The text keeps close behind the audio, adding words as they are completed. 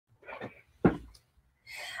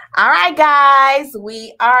All right, guys,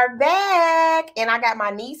 we are back, and I got my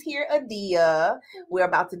niece here, Adia. We're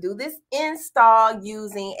about to do this install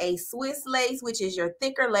using a Swiss lace, which is your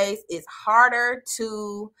thicker lace. It's harder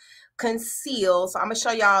to conceal, so I'm gonna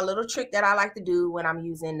show y'all a little trick that I like to do when I'm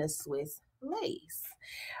using the Swiss lace.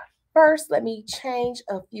 First, let me change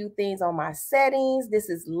a few things on my settings. This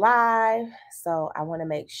is live, so I want to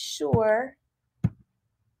make sure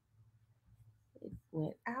it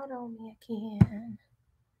went out on me again.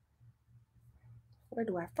 Where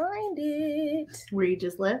do I find it? Where you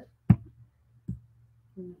just left?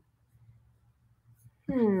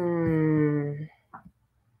 Okay,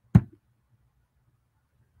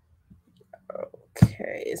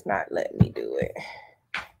 it's not letting me do it.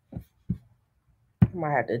 I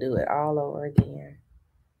might have to do it all over again.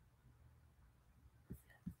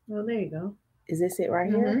 Well, there you go. Is this it right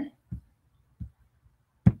here?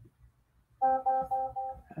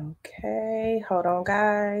 Okay, hold on,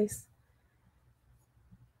 guys.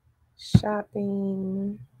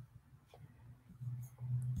 Shopping.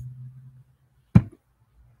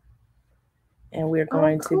 And we're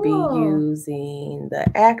going to be using the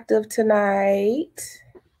active tonight.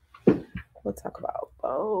 We'll talk about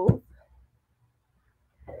both.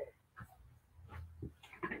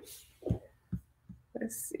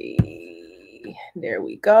 Let's see. There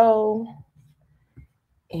we go.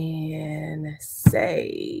 And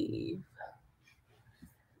save.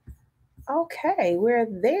 Okay, we're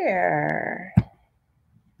there.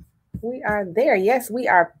 We are there. Yes, we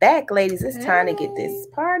are back, ladies. It's time to get this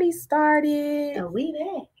party started. And we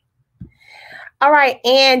there. All right,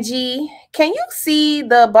 Angie, can you see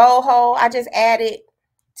the bow hole I just added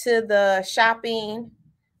to the shopping?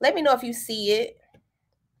 Let me know if you see it.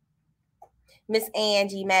 Miss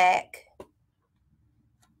Angie Mack.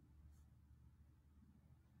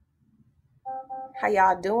 How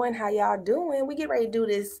y'all doing? How y'all doing? We get ready to do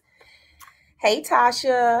this. Hey,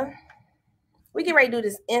 Tasha. We get ready to do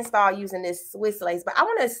this install using this Swiss lace, but I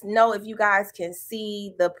want to know if you guys can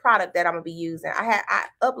see the product that I'm going to be using. I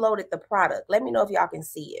uploaded the product. Let me know if y'all can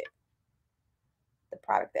see it. The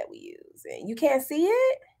product that we use. And you can't see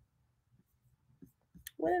it?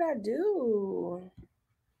 What did I do?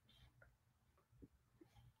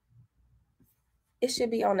 It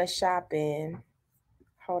should be on the shopping.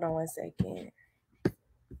 Hold on one second.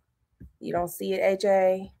 You don't see it,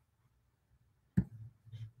 AJ?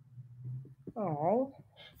 Oh.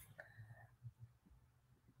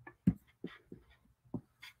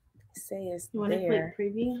 Say it's you want there. to click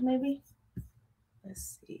preview, maybe?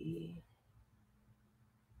 Let's see.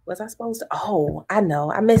 Was I supposed to? Oh, I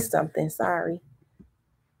know. I missed something. Sorry.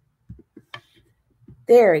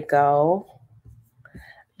 There we go.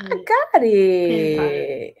 I got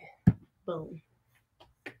it. Boom.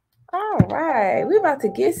 All right. We're about to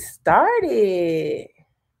get started.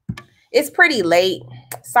 It's pretty late.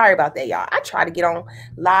 Sorry about that, y'all. I try to get on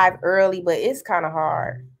live early, but it's kind of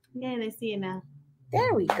hard. Yeah, they see it now.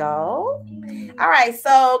 There we go. All right,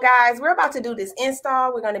 so guys, we're about to do this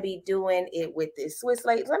install. We're going to be doing it with this Swiss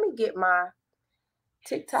lace. Let me get my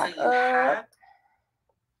TikTok up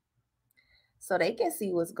so they can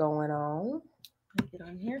see what's going on. Get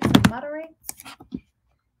on here to moderate. Oh,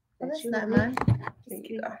 that's not mine. There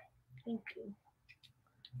you go. Thank you.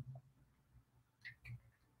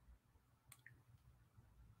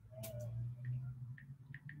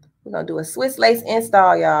 We're going to do a Swiss lace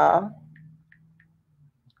install, y'all,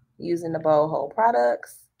 using the bow hole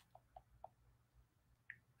products.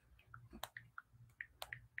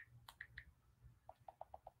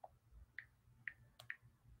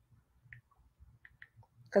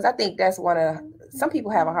 Because I think that's some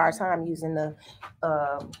people have a hard time using the,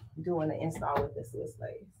 doing the install with the Swiss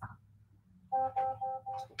lace.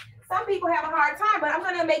 Some people have a hard time, but I'm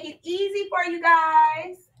going to make it easy for you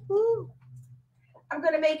guys. Woo. I'm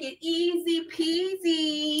going to make it easy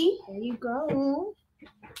peasy. There you go.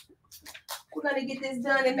 We're going to get this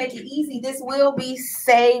done and make it easy. This will be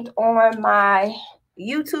saved on my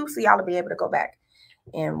YouTube, so y'all will be able to go back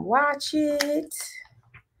and watch it.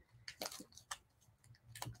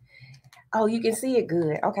 Oh, you can see it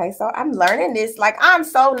good. Okay, so I'm learning this. Like, I'm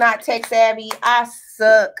so not tech savvy. I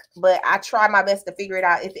suck, but I try my best to figure it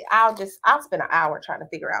out. I'll spend an hour trying to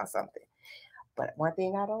figure out something. But one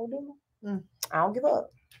thing I don't do, I don't give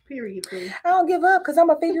up. Period. I don't give up because I'm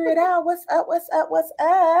going to figure it out. What's up? What's up? What's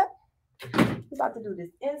up? We're about to do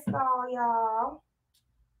this install, y'all.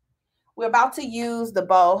 We're about to use the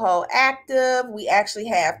Boho Active. We actually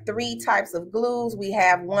have 3 types of glues. We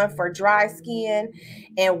have one for dry skin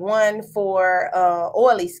and one for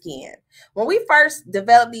oily skin. When we first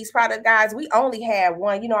developed these product, guys, we only had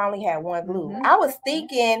one. I only had one glue. I was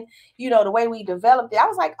thinking, the way we developed it, I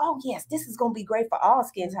was like, oh, yes, this is going to be great for all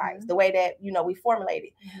skin types, the way that, we formulated.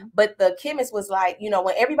 But the chemist was like,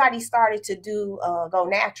 when everybody started to do go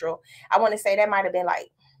natural, I want to say that might have been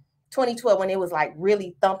like 2012 when it was like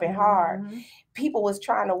really thumping hard. People was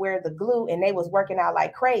trying to wear the glue and they was working out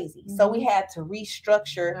like crazy. So we had to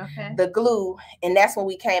restructure the glue, and that's when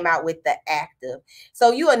we came out with the Active.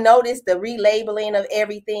 So you will notice the relabeling of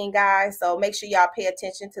everything, guys. So make sure y'all pay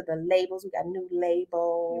attention to the labels. We got new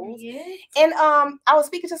labels. And I was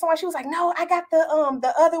speaking to someone, she was like, no, I got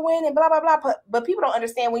the other one and blah blah blah. But people don't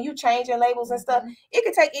understand when you changing labels and stuff, it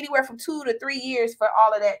could take anywhere from 2 to 3 years for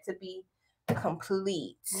all of that to be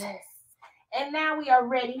complete. And now we are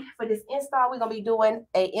ready for this install. We're going to be doing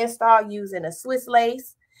an install using a Swiss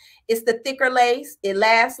lace. It's the thicker lace. It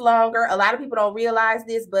lasts longer. A lot of people don't realize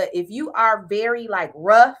this, but if you are very like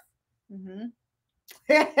rough,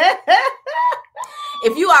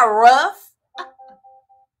 if you are rough,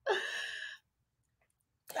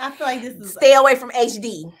 I feel like this is stay away from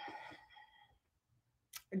HD.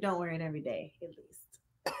 Don't wear it every day, at least.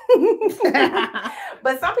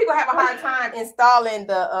 But some people have a hard time installing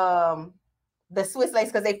the Swiss lace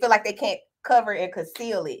because they feel like they can't cover and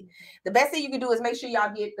conceal it. The best thing you can do is make sure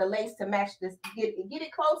y'all get the lace to match this, get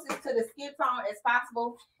it closest to the skin tone as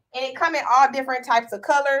possible. And it come in all different types of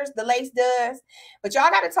colors, the lace does. But y'all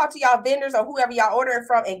got to talk to y'all vendors or whoever y'all ordering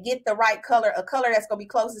from and get the right color, a color that's going to be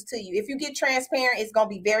closest to you. If you get transparent, it's going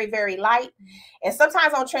to be very, very light. And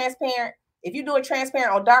sometimes on transparent, if you do it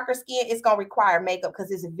transparent on darker skin, it's going to require makeup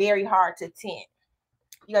because it's very hard to tint.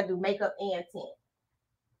 You got to do makeup and tint.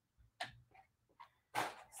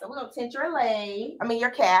 So we're going to tint your lace, your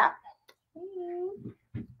cap.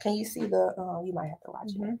 Can you see the, you might have to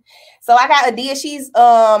watch it. So I got Adia, she's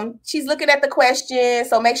looking at the questions.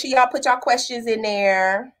 So make sure y'all put y'all questions in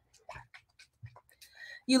there.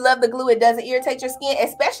 You love the glue. It doesn't irritate your skin,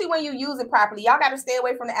 especially when you use it properly. Y'all got to stay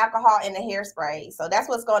away from the alcohol and the hairspray. So that's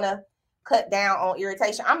what's going to cut down on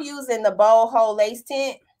irritation. I'm using the Boho lace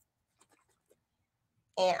tint,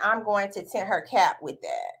 and I'm going to tint her cap with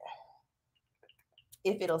that.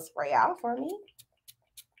 If it'll spray out for me.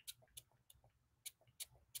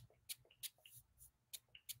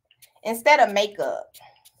 Instead of makeup.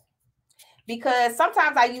 Because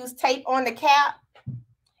sometimes I use tape on the cap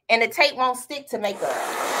and the tape won't stick to makeup.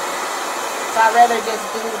 So I'd rather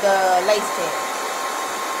just do the lace tint.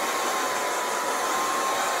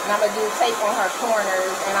 And I'm going to do tape on her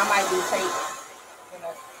corners, and I might do tape in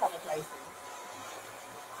a couple places.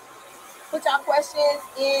 Put y'all questions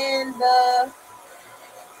in the...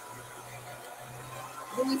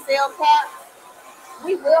 Do we sell caps?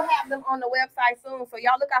 We will have them on the website soon, so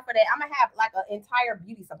y'all look out for that. I'm going to have like an entire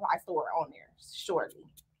beauty supply store on there shortly.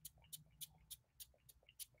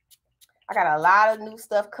 I got a lot of new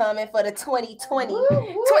stuff coming for the 2020.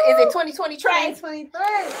 Is it 2020 Trey? 2023.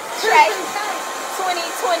 Trey.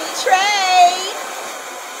 2020 Trey.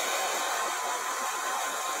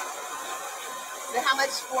 So how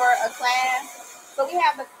much for a class? So we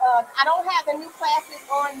have the, I don't have the new classes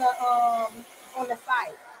on the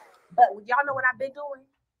site, but y'all know what I've been doing?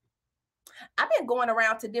 I've been going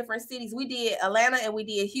around to different cities. We did Atlanta and we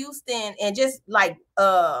did Houston, and just like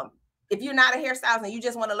if you're not a hairstylist and you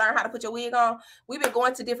just want to learn how to put your wig on, we've been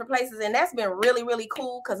going to different places, and that's been really, really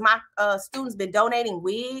cool because my students been donating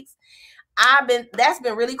wigs. That's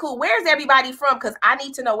been really cool. Where's everybody from? Because I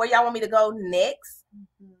need to know where y'all want me to go next.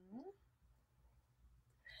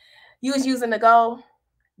 You was using the gold.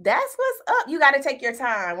 That's what's up. You got to take your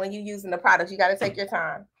time when you're using the products. You got to take your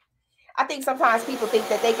time. I think sometimes people think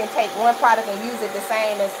that they can take one product and use it the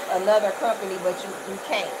same as another company, but you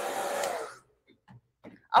can't.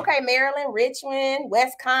 Okay, Maryland, Richmond,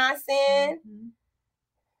 Wisconsin.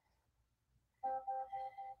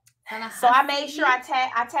 So I made sure I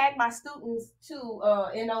tagged my students too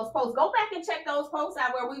in those posts. Go back and check those posts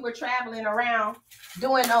out where we were traveling around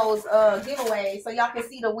doing those giveaways, so y'all can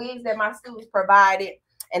see the wigs that my students provided.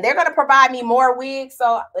 And they're going to provide me more wigs.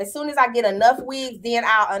 So as soon as I get enough wigs, then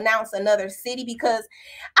I'll announce another city, because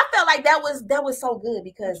I felt like that was so good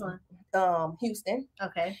because Houston.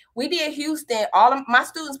 Okay. We did Houston. All of my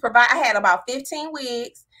students I had about 15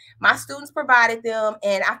 wigs. My students provided them,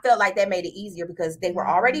 and I felt like that made it easier because they were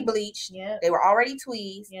already bleached. Yeah. They were already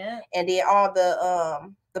tweezed. Yeah. And then all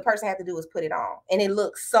the person had to do was put it on, and it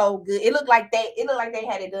looked so good. It looked like they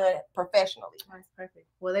had it done professionally. That's perfect.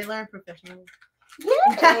 Well, they learned professionally.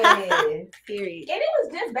 Yes. Period. And it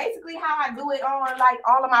was just basically how I do it on like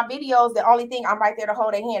all of my videos. The only thing, I'm right there to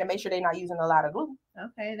hold their hand and make sure they're not using a lot of glue.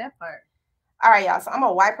 Okay, that part. All right, y'all. So I'm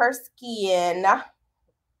gonna wipe her skin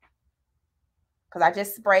because I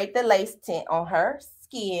just sprayed the lace tint on her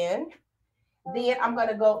skin. Then I'm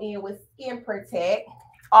gonna go in with Skin Protect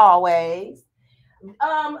always.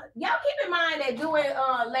 Y'all keep in mind that doing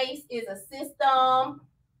lace is a system.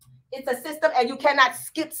 It's a system, and you cannot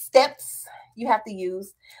skip steps. You have to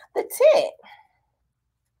use the tint.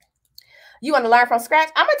 You want to learn from scratch?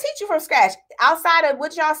 I'm gonna teach you from scratch. Outside of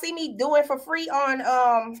what y'all see me doing for free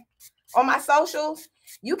on my socials,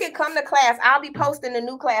 you can come to class. I'll be posting the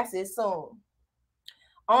new classes soon.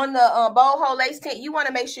 On the bold hole lace tint, you want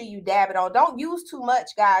to make sure you dab it on. Don't use too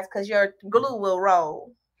much, guys, because your glue will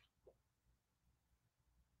roll.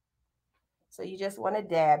 So you just want to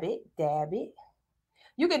dab it, dab it.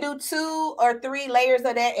 You can do 2 or 3 layers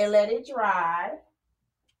of that and let it dry.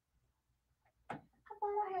 I thought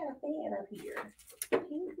I had a fan up here. It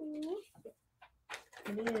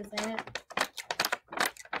is, ain't it?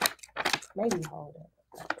 Maybe hold it.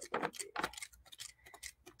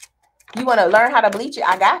 You want to learn how to bleach it?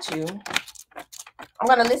 I got you. I'm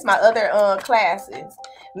going to list my other classes.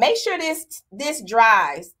 Make sure this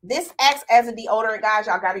dries. This acts as a deodorant, guys.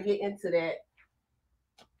 Y'all got to get into that.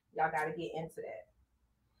 Y'all got to get into that.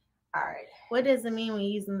 All right. What does it mean when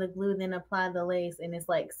using the glue, then apply the lace, and it's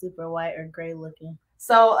like super white or gray looking?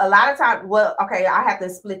 So a lot of times, well, okay, I have to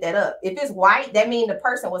split that up. If it's white, that means the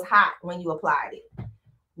person was hot when you applied it.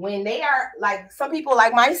 When they are like some people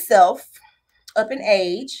like myself, up in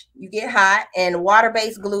age, you get hot, and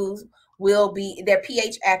water-based glues will be, they're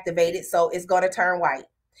pH activated, so it's going to turn white.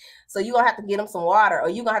 So you're going to have to get them some water, or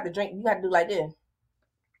you're going to have to drink. You have to do like this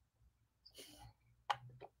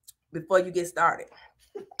before you get started.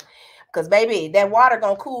 Because, baby, that water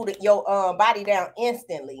going to cool your body down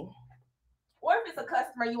instantly. Or if it's a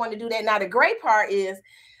customer, you want to do that. Now, the great part is,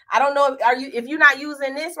 I don't know, if you're not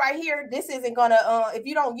using this right here, this isn't going to, if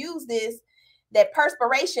you don't use this, that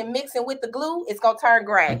perspiration mixing with the glue, it's going to turn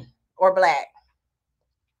gray or black.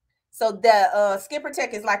 So the Skin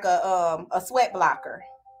Protect is like a sweat blocker.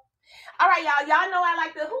 All right, y'all. Y'all know I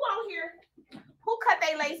like who on here? Who cut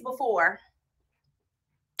their lace before?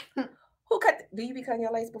 Who cut? Do you be cutting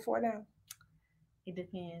your lace before now? It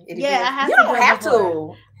depends. I have you to. You don't have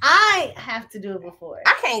to. I have to do it before.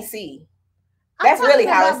 I can't see. That's really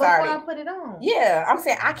how it started. Before I put it on. Yeah, I'm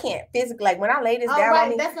saying I can't physically, like when I lay this down right, on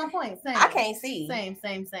me. That's my point. Same. I can't see. Same.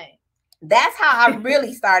 That's how I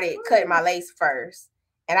really started cutting my lace first.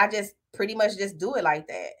 And I just pretty much just do it like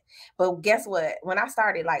that. But guess what? When I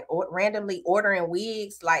started like randomly ordering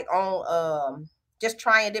wigs, like on just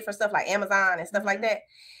trying different stuff like Amazon and stuff like that,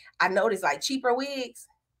 I noticed like cheaper wigs,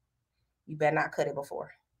 you better not cut it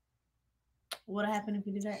before. What'll happen if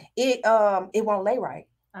you do that? It won't lay right.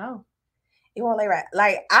 Oh. It won't lay right.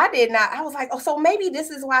 Like I did not. I was like, oh, so maybe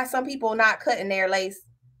this is why some people not cutting their lace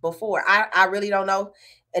before. I really don't know.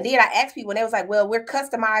 And then I asked people, and they was like, well, we're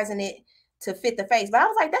customizing it to fit the face. But I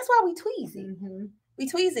was like, that's why we tweeze it. Mm-hmm. We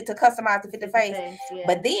tweeze it to customize to fit the face. Yeah.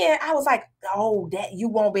 But then I was like, oh, that you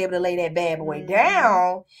won't be able to lay that bad boy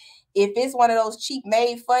down. If it's one of those cheap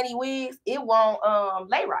made funny wigs, it won't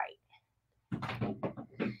lay right.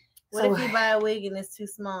 What if you buy a wig and it's too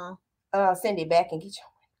small? Send it back and get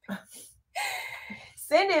your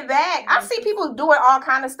send it back. I see people doing all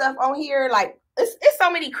kind of stuff on here. Like it's so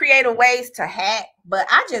many creative ways to hack, but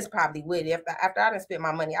I just probably would. After I didn't spend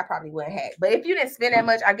my money, I probably wouldn't hack. But if you didn't spend that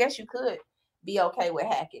much, I guess you could be okay with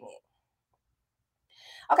hacking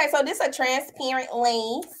it. Okay, so this is a transparent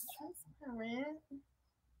lace.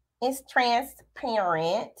 It's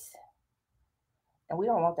transparent. And we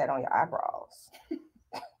don't want that on your eyebrows.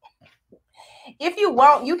 If you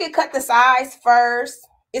want, you can cut the sides first.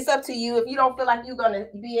 It's up to you. If you don't feel like you're going to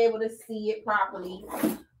be able to see it properly,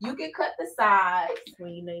 you can cut the sides.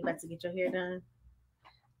 When you know you're about to get your hair done.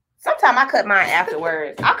 Sometimes I cut mine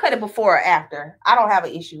afterwards. I cut it before or after. I don't have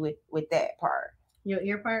an issue with that part. Your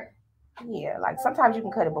ear part? Yeah, like sometimes you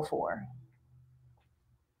can cut it before.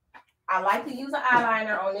 I like to use an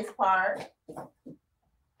eyeliner on this part.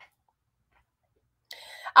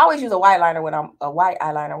 I always use a white eyeliner when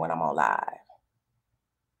I'm on live.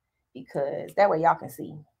 Because that way y'all can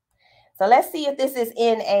see. So let's see if this is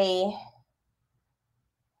in a,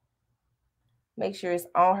 make sure it's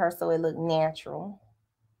on her so it look natural.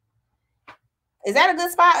 Is that a good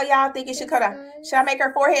spot, or y'all think it should cut out? Should I make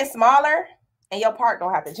her forehead smaller? And your part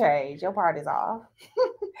don't have to change. Your part is off.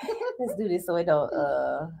 Let's do this so it don't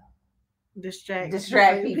distract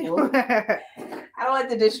people. I don't want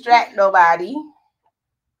to distract nobody.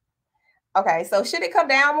 Okay, so should it come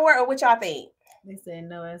down more, or what y'all think? They said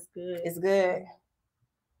no, it's good. It's good.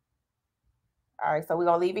 All right, so we're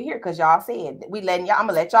gonna leave it here because y'all said we letting y'all. I'm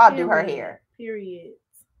gonna let y'all do her hair. Period.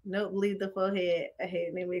 Nope, leave the forehead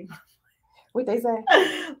ahead. What they say?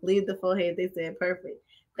 Leave the forehead. They said perfect.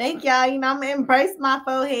 Thank y'all. You know, I'm gonna embrace my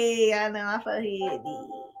forehead. I know my forehead.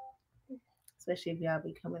 Especially if y'all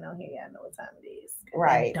be coming on here, y'all know what time it is.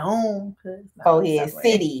 Right. Dome. Forehead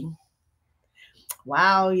City.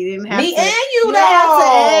 Wow, you didn't have me to. And you You though. Have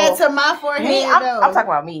to add to my forehead. Me, I'm talking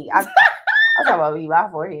about me. I'm talking about me. My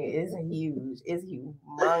forehead is huge. It's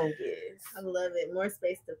humongous. I love it. More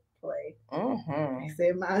space to play. Mm-hmm. I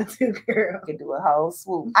said mine too, girl. You can do a whole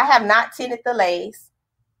swoop. I have not tinted the lace.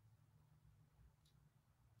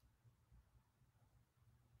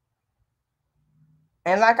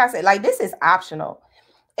 And like I said, like this is optional.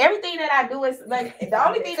 Everything that I do is like the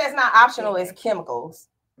only thing that's not optional is chemicals.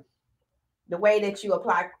 The way that you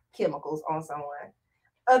apply chemicals on someone.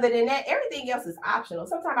 Other than that, everything else is optional.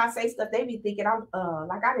 Sometimes I say stuff, they be thinking I'm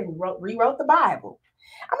like I didn't rewrote the Bible.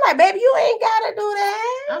 I'm like, baby, you ain't gotta do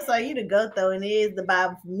that. I'm sorry, you to go though, and it is the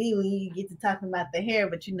Bible for me when you get to talking about the hair,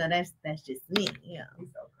 but you know that's just me. Yeah,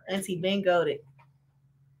 Auntie Ben goated.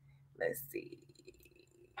 Let's see.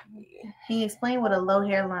 Can you explain what a low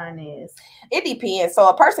hairline is? It depends. So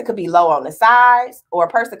a person could be low on the sides, or a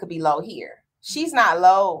person could be low here. She's not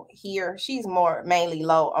low here. She's more mainly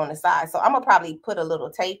low on the side. So I'm gonna probably put a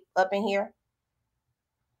little tape up in here.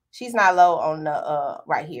 She's not low on the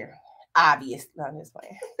right here. Obvious. No, I'm just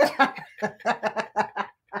playing.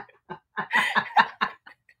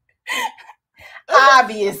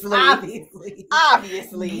 Obviously.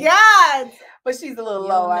 Yes. But she's a little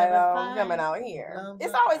low. I know coming out here.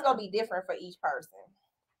 It's always gonna be different for each person.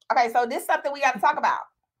 Okay, so this is something we got to talk about.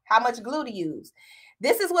 How much glue to use.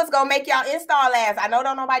 This is what's gonna make y'all install last. I know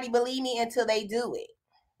don't nobody believe me until they do it.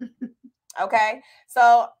 Okay,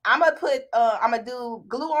 so I'm gonna do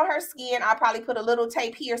glue on her skin. I'll probably put a little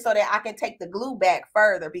tape here so that I can take the glue back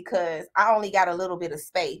further because I only got a little bit of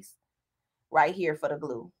space right here for the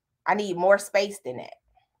glue. I need more space than that.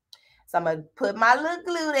 So I'm gonna put my little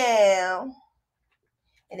glue down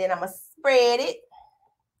and then I'm gonna spread it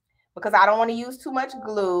because I don't want to use too much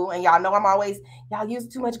glue. And y'all know I'm always, y'all using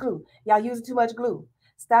too much glue. Y'all using too much glue.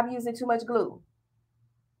 Stop using too much glue.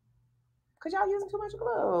 Because y'all using too much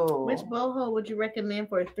glue. Which boho would you recommend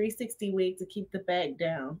for a 360 wig to keep the back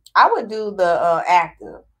down? I would do the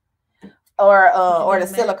active or the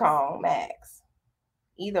silicone max.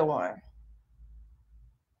 Either one.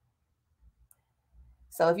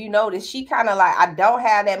 So if you notice, she kind of like, I don't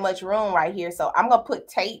have that much room right here. So I'm going to put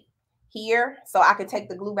tape here so I can take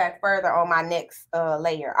the glue back further on my next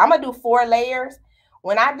layer. I'm going to do 4 layers.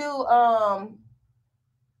 When I do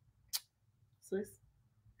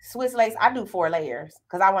Swiss lace, I do 4 layers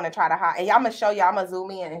because I want to try to hide. And I'm going to show y'all, I'm going to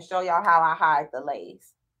zoom in and show y'all how I hide the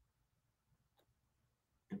lace.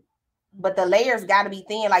 But the layers got to be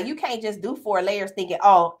thin. Like you can't just do 4 layers thinking,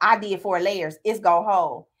 oh, I did 4 layers. It's going to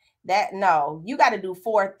hold. That, no, you got to do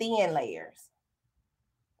 4 thin layers.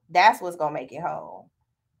 That's what's going to make it hold.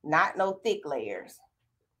 Not no thick layers.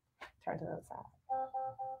 Turn to the other side.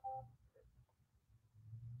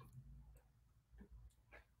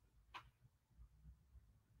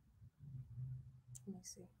 Let me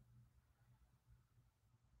see.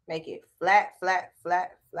 Make it flat, flat,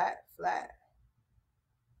 flat, flat, flat.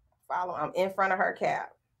 Follow. I'm in front of her cap.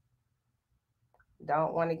 I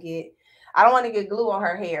don't want to get glue on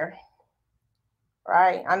her hair.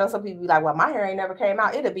 Right? I know some people be like, well, my hair ain't never came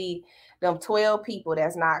out. It'll be them 12 people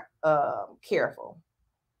that's not careful.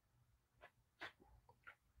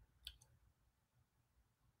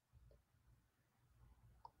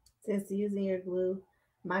 Since using your glue,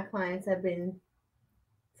 my clients have been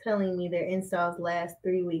telling me their installs last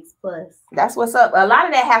 3 weeks plus. That's what's up. A lot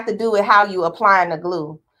of that have to do with how you applying the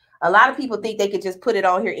glue. A lot of people think they could just put it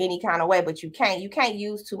on here any kind of way, but you can't. You can't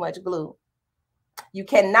use too much glue. You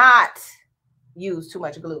cannot use too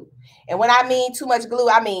much glue. And when I mean too much glue,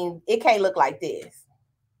 I mean it can't look like this.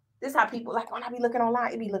 This is how people, like when I be looking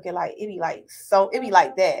online, it be like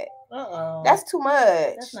that. That's too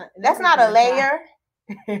much. That's not a layer.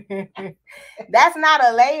 That's not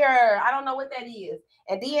a layer. I don't know what that is.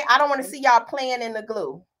 And then I don't want to see y'all playing in the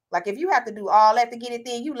glue. Like if you have to do all that to get it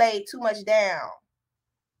thin, you laid too much down.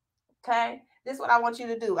 Okay, this is what I want you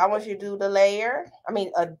to do. I want you to do the layer. I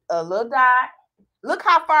mean a little dot. Look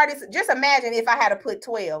how far this. Just imagine if I had to put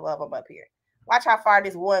 12 of them up here. Watch how far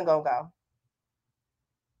this one gonna go.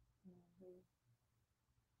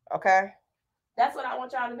 Okay, that's what I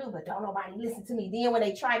want y'all to do. But don't nobody listen to me. Then when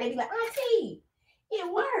they try, they be like, Auntie,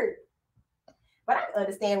 it worked. But I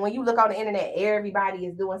understand when you look on the internet, everybody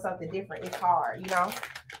is doing something different. It's hard, you know.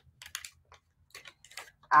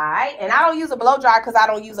 All right, and I don't use a blow dryer because I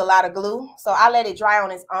don't use a lot of glue. So I let it dry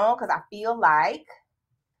on its own because I feel like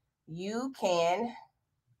you can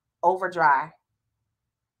over dry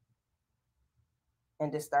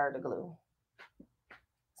and disturb the glue.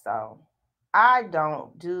 So I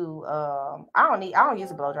don't do I don't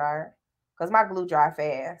use a blow dryer because my glue dry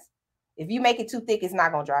fast. If you make it too thick, it's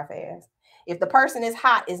not gonna dry fast. If the person is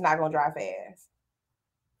hot, it's not gonna dry fast.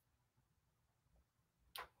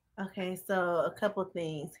 Okay, so a couple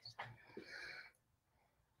things.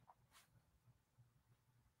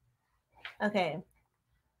 Okay.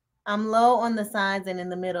 I'm low on the sides and in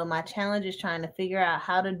the middle. My challenge is trying to figure out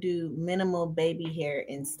how to do minimal baby hair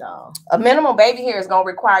install. A minimal baby hair is gonna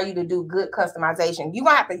require you to do good customization. Y'all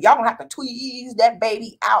gonna have to tweeze that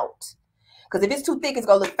baby out. Because if it's too thick, it's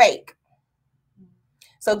gonna look fake.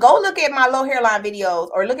 So go look at my low hairline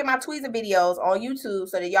videos or look at my tweezing videos on YouTube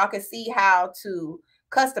so that y'all can see how to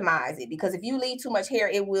customize it. Because if you leave too much hair,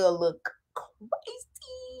 it will look crazy.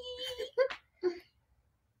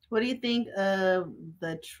 What do you think of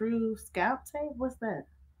the True Scalp Tape? What's that?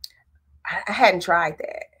 I hadn't tried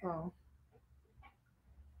that. Oh.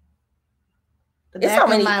 The back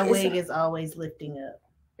of my wig is always lifting up.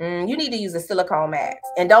 You need to use a silicone max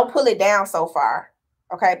and don't pull it down so far.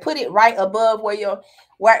 Okay, put it right above where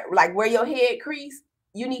your head crease.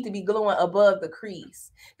 You need to be gluing above the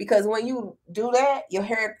crease because when you do that, your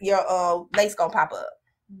lace gonna pop up.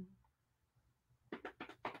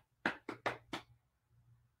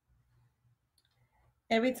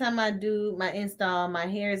 Every time I do my install, my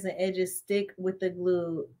hairs and edges stick with the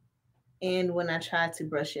glue, and when I try to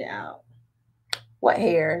brush it out. What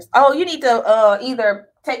hairs? Oh, you need to either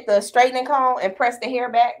take the straightening comb and press the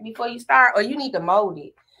hair back before you start, or you need to mold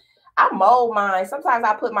it. I mold mine. Sometimes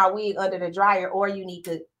I put my wig under the dryer, or you need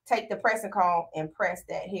to take the pressing comb and press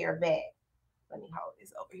that hair back. Let me hold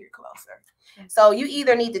this over here closer. So you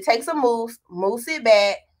either need to take some mousse it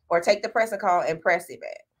back, or take the pressing comb and press it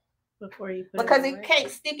back. Before you put because it can't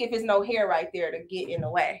stick if there's no hair right there to get in the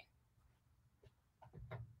way.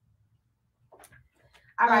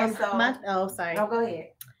 All right, so sorry. No, go ahead.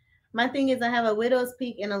 My thing is I have a widow's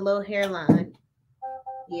peak and a low hairline.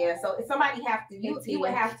 Yeah, so if somebody have to, you would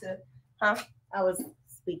have to, huh? I was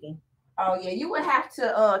speaking. Oh yeah, you would have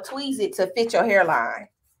to tweeze it to fit your hairline.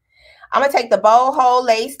 I'm gonna take the bow hole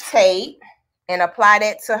lace tape and apply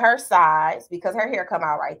that to her sides because her hair come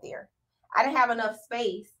out right there. I didn't have enough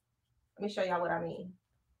space. Let me show y'all what I mean.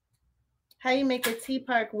 How you make a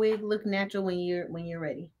T-part wig look natural when you're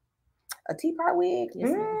ready? A T-part wig?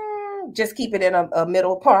 Yes, just keep it in a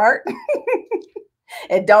middle part.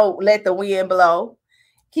 And don't let the wind blow.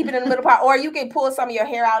 Keep it in the middle part. Or you can pull some of your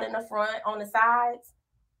hair out in the front on the sides.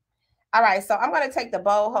 All right, so I'm going to take the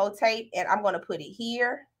bow hole tape and I'm going to put it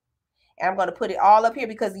here. And I'm going to put it all up here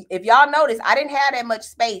because if y'all notice, I didn't have that much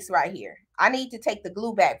space right here. I need to take the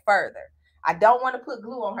glue back further. I don't want to put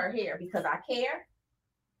glue on her hair because I care.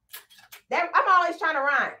 I'm always trying to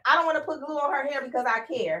rhyme. I don't want to put glue on her hair because I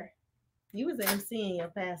care. You was an MC in your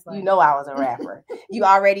past life. You know I was a rapper. You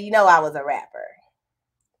already know I was a rapper.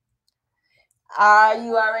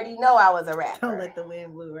 You already know I was a rapper. Don't let the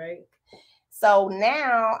wind blow, right? So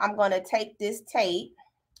now I'm going to take this tape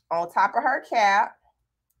on top of her cap.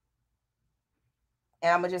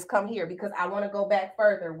 And I'm going to just come here because I want to go back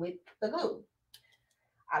further with the glue.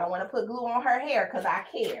 I don't want to put glue on her hair because I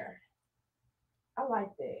care. I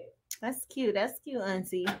like that. That's cute. That's cute,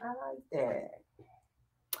 Auntie. I like that.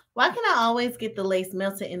 Why can I always get the lace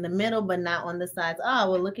melted in the middle but not on the sides?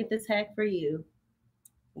 Oh, well, look at this hack for you.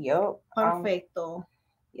 Yep. Perfecto.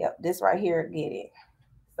 Yep, this right here, get it.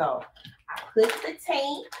 So I put the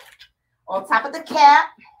tape on top of the cap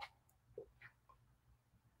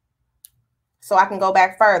so I can go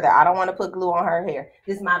back further. I don't want to put glue on her hair.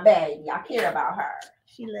 This is my baby. I care about her.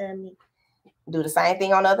 She love me. Do the same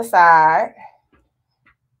thing on the other side.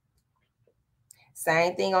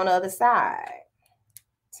 Same thing on the other side.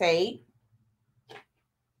 Tape.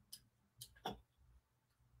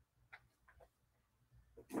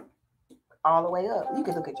 All the way up. You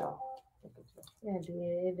can look at y'all. Yeah, dude,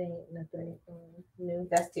 it ain't nothing new.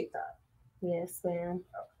 That's TikTok. Yes, ma'am.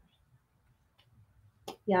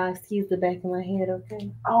 Y'all excuse the back of my head,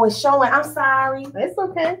 okay? Oh, it's showing. I'm sorry. It's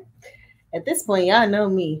okay. At this point, y'all know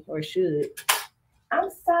me, or should. I'm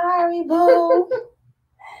sorry, boo.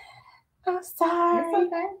 I'm sorry. It's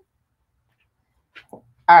okay.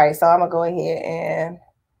 All right, so I'm going to go ahead and...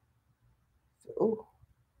 Ooh,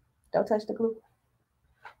 don't touch the glue.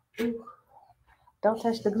 Ooh, don't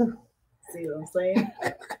touch the glue. See what I'm saying?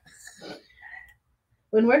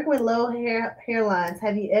 When working with low hairlines,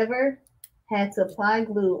 have you ever had to apply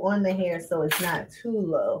glue on the hair so it's not too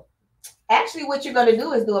low? Actually, what you're going to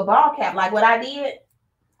do is do a ball cap like what I did.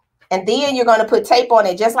 And then you're going to put tape on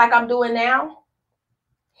it just like I'm doing now.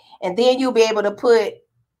 And then you'll be able to put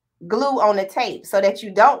glue on the tape so that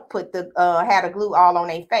you don't put the have the glue all on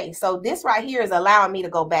their face. So this right here is allowing me to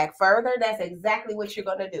go back further. That's exactly what you're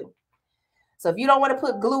going to do. So if you don't want to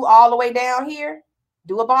put glue all the way down here,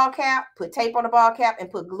 do a ball cap, put tape on the ball cap, and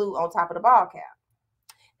put glue on top of the ball cap.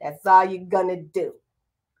 That's all you're going to do.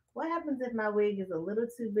 What happens if my wig is a little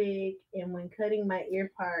too big and when cutting my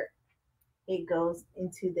ear part, it goes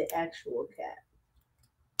into the actual cap?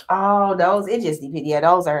 Oh, those, it just depends. Yeah,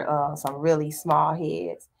 those are some really small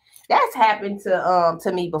heads. That's happened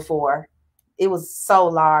to me before. It was so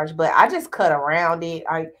large, but I just cut around it.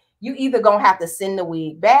 You either gonna have to send the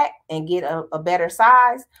wig back and get a better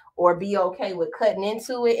size, or be okay with cutting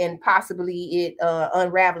into it and possibly it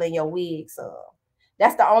unraveling your wig. So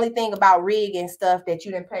that's the only thing about rigging stuff that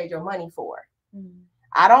you didn't pay your money for.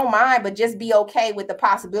 I don't mind, but just be okay with the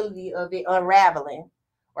possibility of it unraveling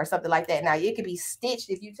or something like that. Now, it could be stitched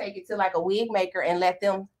if you take it to like a wig maker and let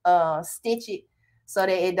them stitch it so that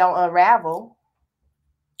it don't unravel.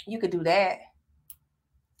 You could do that.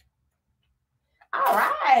 All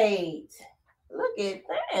right. Look at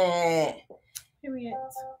that. Period.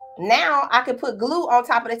 Now I can put glue on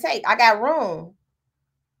top of the tape. I got room.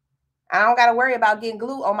 I don't got to worry about getting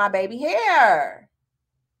glue on my baby hair.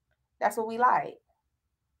 That's what we like.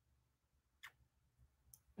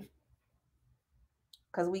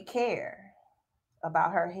 Because we care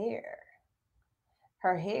about her hair.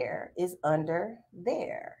 Her hair is under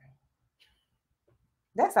there.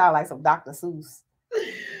 That sounds like some Dr. Seuss.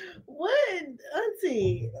 What,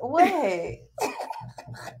 Auntie? What?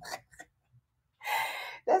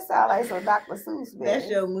 That sounds like some Dr. Seuss, man. That's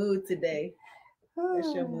your mood today.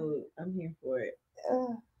 That's your mood. I'm here for it.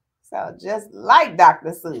 Sounds just like Dr.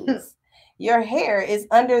 Seuss. Your hair is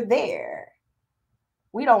under there.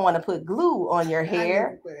 We don't want to put glue on your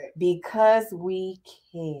hair because we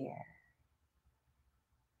care.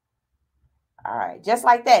 All right, just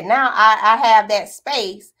like that. Now I have that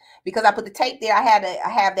space because I put the tape there. I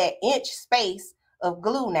have that inch space of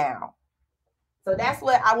glue now. So that's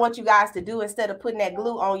what I want you guys to do instead of putting that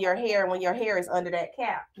glue on your hair when your hair is under that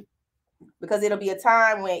cap. Because it'll be a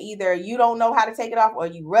time when either you don't know how to take it off or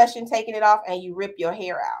you rush in taking it off and you rip your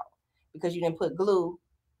hair out because you didn't put glue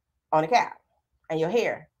on the cap and your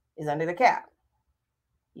hair is under the cap.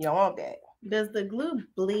 You don't want that. Does the glue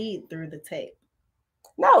bleed through the tape?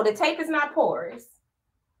 No, the tape is not porous.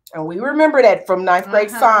 And we remember that from 9th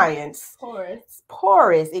grade science. Porous. It's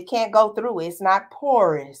porous. It can't go through. It's not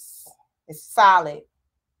porous. It's solid.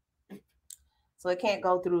 So it can't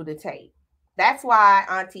go through the tape. That's why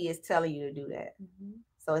Auntie is telling you to do that.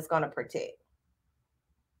 So it's going to protect.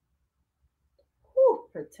 Whew,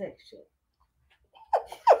 protection.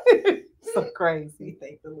 So crazy.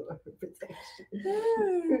 Thank the Lord for protection.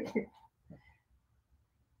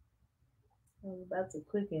 I was about to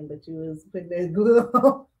quicken, but you was putting that glue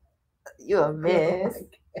on. You're a mess.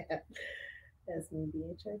 Oh, that's me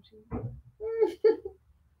being churchy.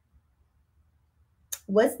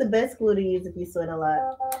 What's the best glue to use if you sweat a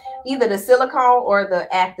lot? Either the silicone or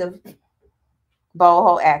the active,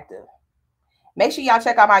 Boho Active. Make sure y'all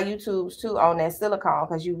check out my YouTubes too on that silicone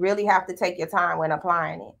because you really have to take your time when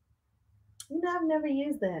applying it. You know, I've never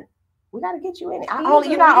used that. We got to get you in it. I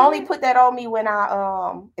only put that on me when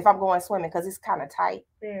if I'm going swimming because it's kind of tight.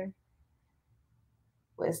 Fair.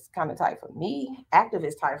 Well, it's kind of tight for me. Active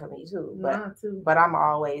is tight for me too. But I'm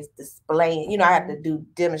always displaying. You know, I have to do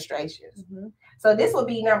demonstrations. So this will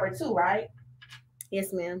be number 2, right?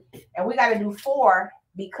 Yes, ma'am. And we got to do 4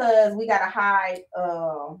 because we got to hide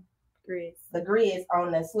the grids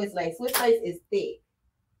on the Swiss lace. Swiss lace is thick.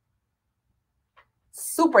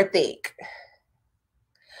 Super thick.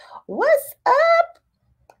 What's up,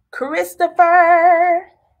 Christopher?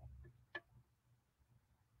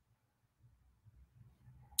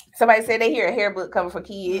 Somebody said they hear a hair book coming for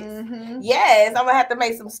kids. Yes, I'm going to have to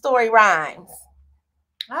make some story rhymes.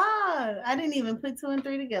 Ah, I didn't even put 2 and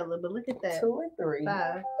 3 together, but look at that. 2 and 3.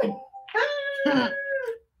 5.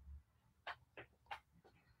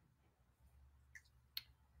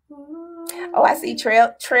 Oh, I see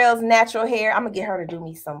Trail's natural hair. I'm gonna get her to do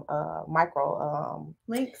me some micro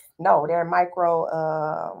links. No, they're micro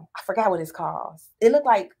I forgot what it's called. It looked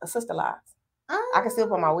like a sister locks. I can still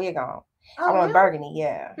put my wig on. I want burgundy,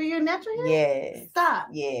 yeah. For your natural hair? Yes. Stop.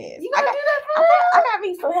 Yes. You gonna do that for real? I got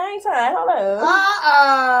me some hang time. Hold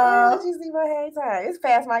on. Did you see my hang time? It's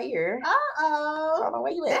past my ear. Hold on,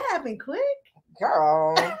 where you at? That happened quick.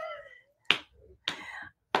 Girl.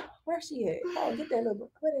 Where's she at? Oh, get that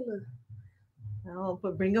little. Where that little? Oh,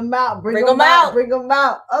 but bring them out. Bring them out. Bring them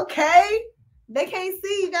out. Okay. They can't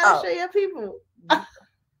see. You gotta show your people.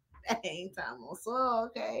 Hang time on soil.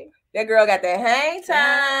 Okay. That girl got that hang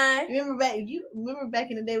time. You remember back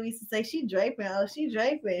in the day we used to say she draping. Oh, she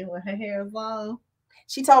draping when her hair is long.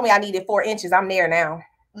 She told me I needed 4 inches. I'm there now.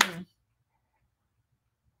 I'm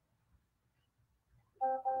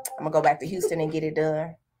gonna go back to Houston and get it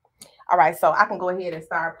done. All right, so I can go ahead and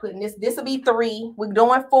start putting this. This will be 3. We're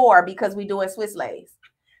doing 4 because we're doing Swiss lace.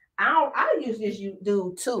 I usually just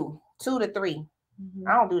do 2 to 3.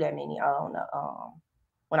 I don't do that many on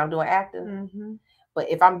when I'm doing active. But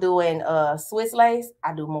if I'm doing Swiss lace,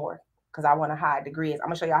 I do more because I want to hide the grids. I'm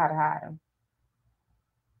gonna show y'all how to hide them.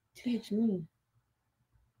 Teach me.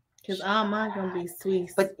 Because all mine gonna be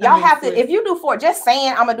Swiss. But y'all have to, if you do 4, just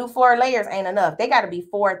saying I'm gonna do 4 layers ain't enough. They gotta be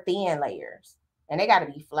 4 thin layers. And they gotta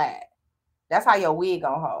be flat. That's how your wig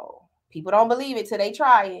gonna hold. People don't believe it till they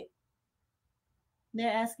try it.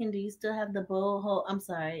 They're asking, do you still have the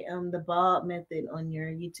the bob method on your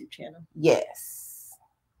YouTube channel? Yes.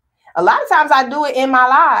 A lot of times I do it in my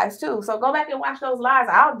lives too. So go back and watch those lives.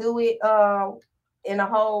 I'll do it in a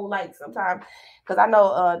whole, like, sometimes, because I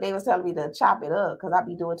know they was telling me to chop it up because I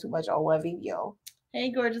be doing too much on one video.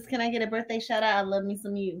 Hey, gorgeous, can I get a birthday shout out? I love me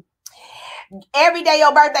some you. Every day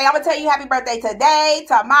your birthday. I'm gonna tell you happy birthday today,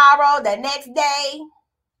 tomorrow, the next day,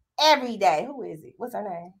 every day. Who is it? What's her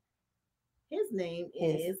name? His name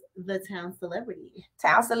is the Town Celebrity.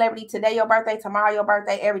 Town Celebrity. Today your birthday, tomorrow your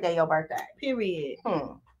birthday, every day your birthday. Period.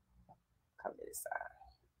 Come to this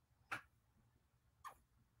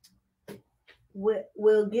side.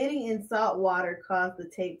 Will getting in salt water cause the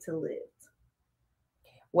tape to lift?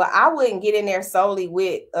 Well, I wouldn't get in there solely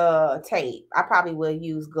with tape. I probably would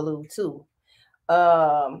use glue too.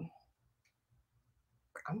 I'm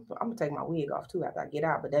gonna take my wig off too after I get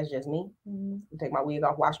out, but that's just me. Take my wig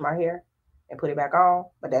off, wash my hair, and put it back on.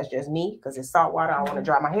 But that's just me because it's salt water. I want to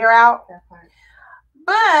dry my hair out.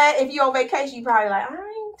 But if you're on vacation, you probably like, I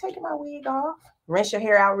ain't taking my wig off. Rinse your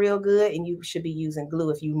hair out real good, and you should be using glue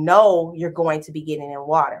if you know you're going to be getting in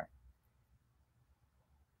water.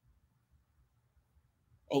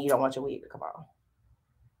 And you don't want your wig to come off.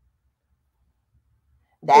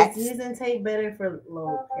 Is using tape better for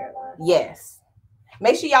low hairline? Yes.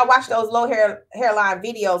 Make sure y'all watch those low hairline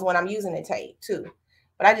videos when I'm using the tape too.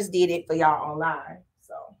 But I just did it for y'all online.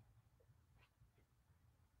 So.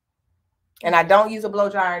 And I don't use a blow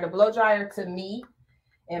dryer. The blow dryer, to me,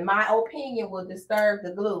 in my opinion, will disturb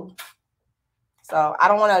the glue. So I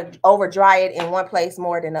don't want to over dry it in one place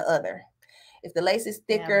more than the other. If the lace is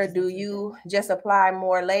thicker, do you just apply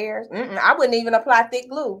more layers? I wouldn't even apply thick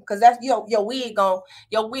glue because that's your wig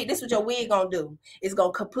this is what your wig gonna do. It's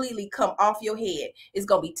gonna completely come off your head. It's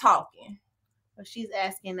gonna be talking. Well, she's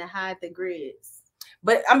asking to hide the grids.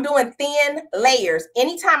 But I'm doing thin layers.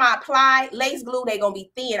 Anytime I apply lace glue, they're gonna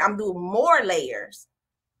be thin. I'm doing more layers,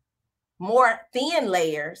 more thin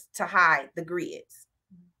layers to hide the grids.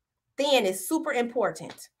 Thin is super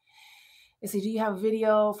important. Let's see, do you have a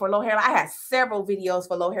video for low hairline? I have several videos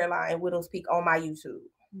for low hairline and widow's peak on my YouTube.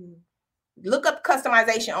 Look up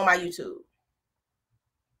customization on my YouTube.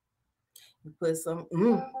 You put some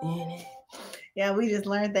in it. Yeah, we just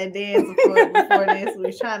learned that dance before this. We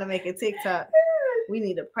were trying to make a TikTok. We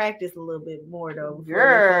need to practice a little bit more though.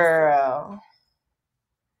 Girl,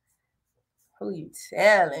 who you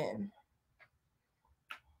telling?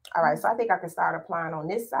 All right, so I think I can start applying on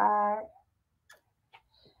this side.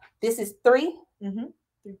 This is 3. 3.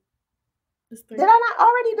 Did I not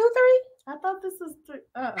already do 3? I thought this was 3.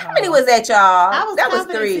 How many was that, y'all? That was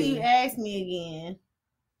 3. You asked me again.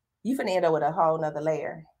 You finna end up with a whole nother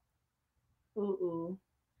layer.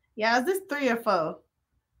 Yeah, is this 3 or 4?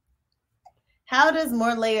 How does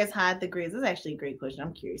more layers hide the grids? This is actually a great question.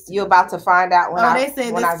 I'm curious. You're about to find out when they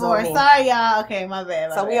said this 4. Sorry, y'all. Okay, my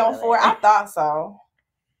bad. So we on 4. I thought so.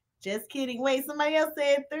 Just kidding. Wait, somebody else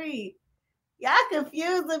said 3. Y'all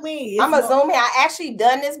confusing me. I'm assuming I actually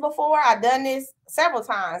done this before. I've done this several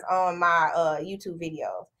times on my YouTube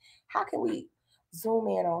videos. How can we zoom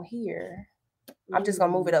in on here? I'm just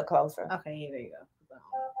gonna move it up closer. Okay, yeah, there you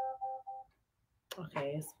go.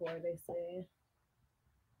 Okay, it's 4. They said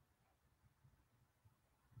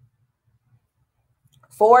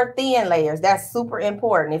 4 thin layers. That's super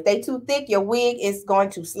important. If they too thick, your wig is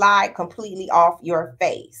going to slide completely off your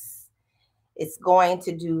face. It's going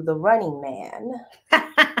to do the Running Man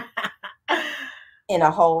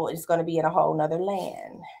it's going to be in a whole nother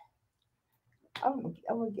land. I'm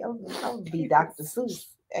gonna be Dr. Seuss,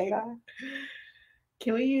 ain't I?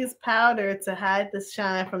 Can we use powder to hide the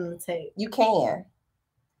shine from the tape? You can.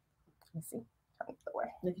 Let's see.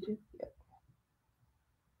 Look at you.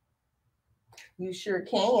 You sure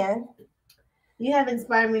can. You have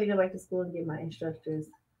inspired me to go back to school and get my instructor's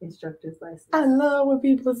license. I love when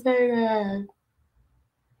people say that.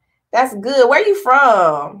 That's good. Where you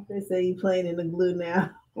from? They say you playing in the glue now.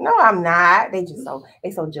 No, I'm not. They so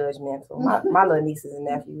judgmental. My little nieces and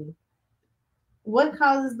nephews. What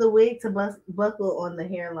causes the wig to buckle on the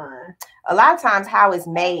hairline? A lot of times how it's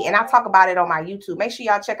made, and I talk about it on my YouTube. Make sure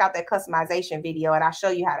y'all check out that customization video, and I'll show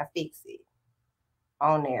you how to fix it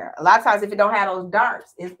on there. A lot of times if it don't have those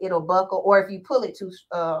darts, it'll buckle, or if you pull it too,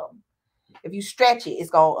 if you stretch it, it's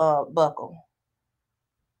gonna buckle.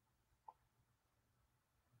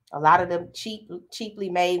 A lot of them cheaply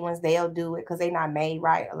made ones, they'll do it because they're not made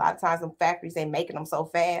right. A lot of times them factories, they making them so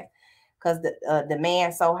fast because the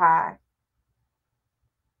demand's so high.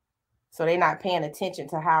 So they're not paying attention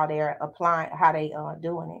to how they're applying, how they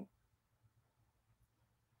doing it.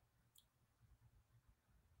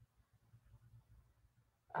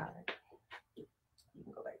 All right. You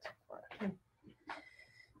can go back to the front.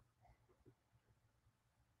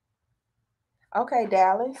 Okay,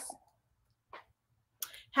 Dallas.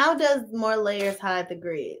 How does more layers hide the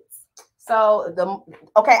grids? So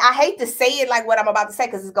okay, I hate to say it like what I'm about to say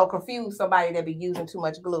because it's gonna confuse somebody that be using too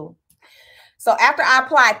much glue. So after I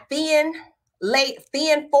apply thin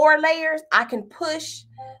 4 layers, I can push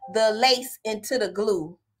the lace into the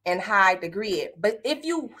glue and hide the grid. But if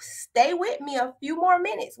you stay with me a few more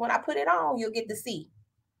minutes, when I put it on, you'll get to see.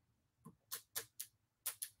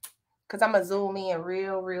 Because I'm gonna zoom in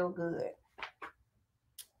real good.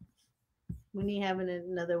 We need having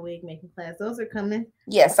another wig making class. Those are coming.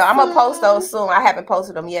 Yeah, so I'm gonna post those soon. I haven't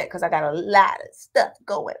posted them yet because I got a lot of stuff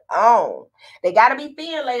going on. They gotta be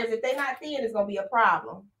thin layers. If they're not thin, it's gonna be a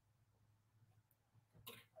problem.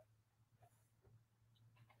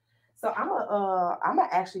 So I'm gonna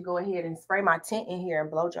actually go ahead and spray my tint in here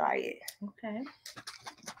and blow dry it. Okay.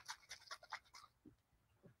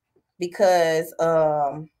 Because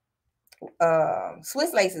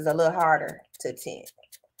Swiss lace is a little harder to tint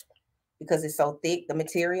because it's so thick, the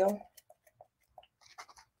material.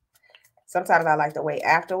 Sometimes I like to wait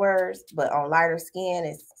afterwards, but on lighter skin,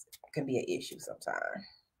 it can be an issue sometimes.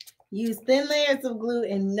 Use thin layers of glue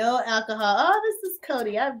and no alcohol. Oh, this is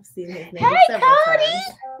Cody. I've seen his name several Cody.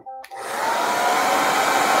 times.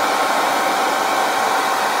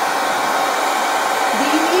 Do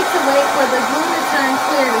you need to wait for the glue to turn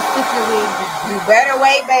clear to stick your wig down? You better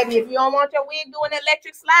wait, baby. If you don't want your wig doing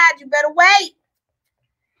electric slide, you better wait.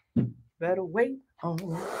 Better wait on it.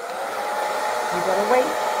 You better wait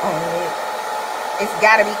on it. It's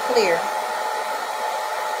got to be clear.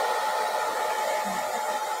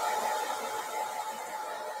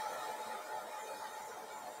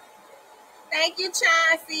 Thank you,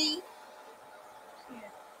 Chauncey.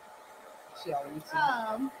 She already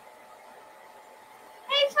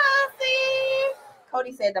Hey, Chauncey.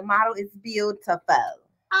 Cody said the model is beautiful.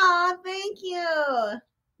 Oh, thank you.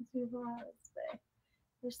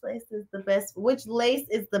 Which lace is the best? Which lace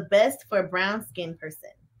is the best for a brown skin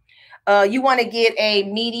person? You want to get a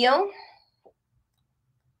medium.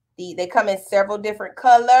 They come in several different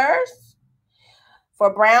colors.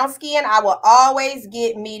 For brown skin, I will always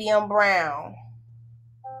get medium brown.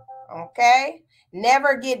 Okay?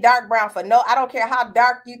 Never get dark brown for no. I don't care how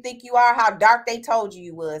dark you think you are, how dark they told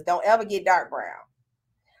you was. Don't ever get dark brown.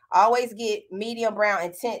 Always get medium brown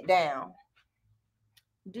and tint down.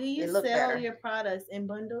 Do you sell your products in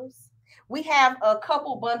bundles? We have a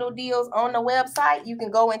couple bundle deals on the website. You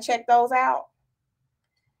can go and check those out.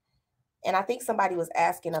 And I think somebody was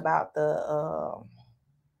asking about the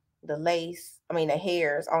lace, the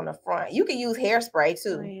hairs on the front. You can use hairspray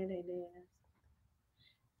too. Oh, yeah, they did.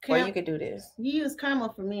 Or you could do this. You use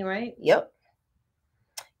caramel for me, right? Yep.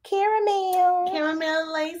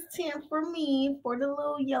 Caramel lace tint for me for the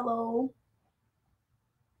little yellow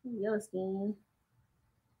skin.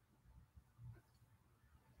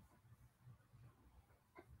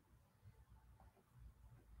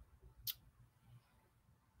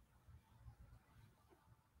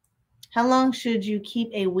 How long should you keep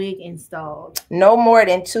a wig installed? No more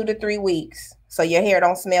than 2 to 3 weeks. So your hair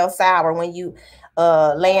don't smell sour when you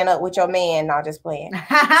laying up with your man. Not just playing.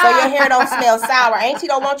 So your hair don't smell sour. Auntie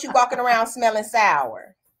don't want you walking around smelling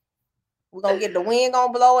sour. We're going to get the wind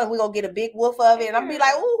going to blow and we're going to get a big woof of it. And I'm be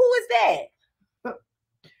like, ooh, who is that?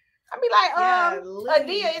 I'll be like,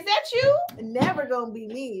 Adia, is that you? Never going to be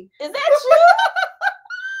me. Is that you?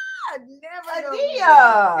 Never going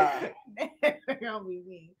to be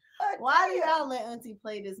me. Why do y'all let Auntie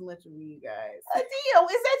play this much with you guys? Adia,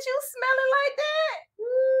 is that you smelling like that?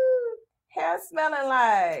 Hair smelling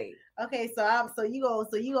like. Okay, so you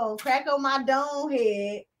gonna crack on my dome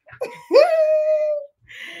head.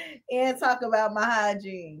 and talk about my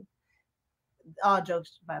hygiene. All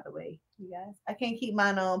jokes, by the way, you guys. I can't keep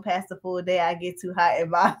mine on past the full day. I get too hot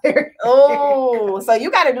and bothered. Oh, so you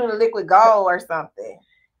got to do the liquid gold or something.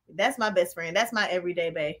 That's my best friend. That's my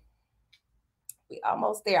everyday bae. We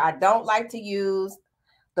almost there. I don't like to use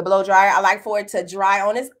the blow dryer. I like for it to dry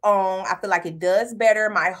on its own. I feel like it does better.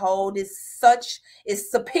 My hold is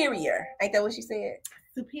superior. Ain't that what she said?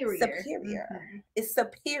 Superior. Superior. Mm-hmm. It's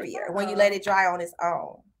superior when you let it dry on its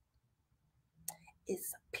own.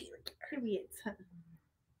 It's superior. Period.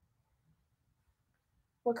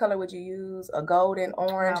 What color would you use? A golden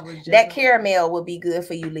orange? That caramel would be good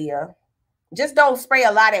for you, Leah. Just don't spray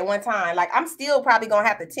a lot at one time. Like, I'm still probably going to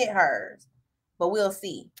have to tint hers, but we'll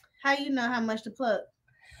see. How you know how much to pluck?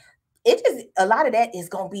 A lot of that is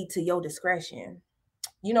going to be to your discretion.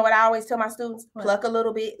 You know what I always tell my students? What? Pluck a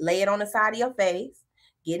little bit, lay it on the side of your face,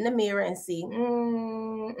 get in the mirror and see.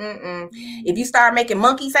 If you start making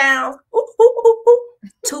monkey sounds,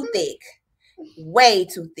 too thick, way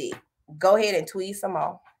too thick. Go ahead and tweeze some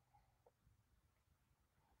more.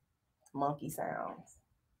 Monkey sounds.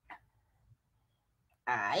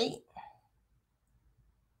 All right.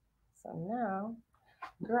 So now,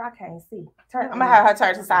 girl, I can't see. I'm gonna have her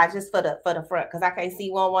turn to the side just for the front because I can't see.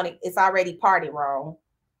 One want it. It's already parted wrong.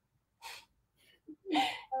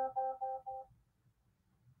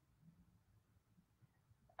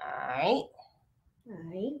 All right. All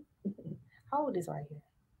right. Hold this right here.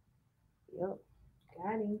 Yep.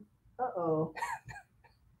 Got him. Uh-oh.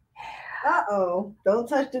 Uh-oh. Don't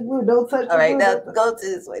touch the glue. Don't touch the glue. All right, now go to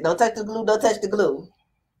this way. Don't touch the glue. Don't touch the glue.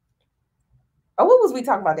 Oh, what was we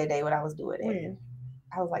talking about that day when I was doing it? Yeah.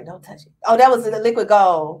 I was like, don't touch it. Oh, that was the liquid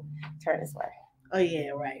gold. Turn this way. Oh, yeah.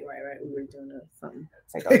 Right. We were doing something.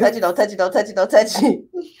 It's like, don't touch it. Don't touch it. Don't touch it. Don't touch it.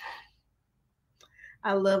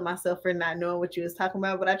 I love myself for not knowing what you was talking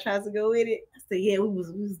about, but I tried to go with it. I said, yeah, we was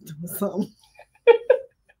doing something.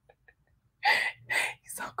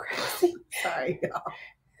 So crazy. Sorry, y'all.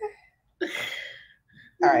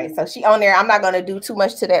 All right, so she on there. I'm not going to do too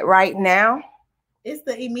much to that right now. It's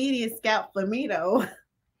the immediate scalp for me, though.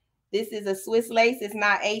 This is a Swiss lace. It's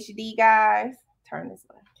not HD, guys. Turn this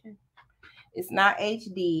way. Okay. It's not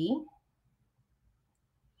HD.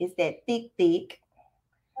 It's that thick.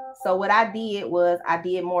 So what I did was I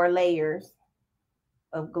did more layers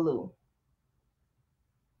of glue.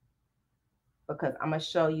 Because I'm going to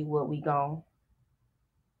show you what we going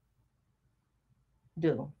to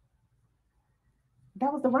do.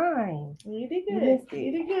 That was the rhyme. You did good.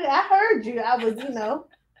 You did good. I heard you. I was,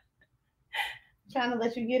 trying to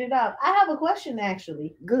let you get it off. I have a question,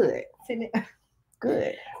 actually. Good.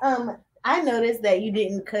 Good. I noticed that you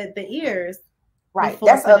didn't cut the ears. Right.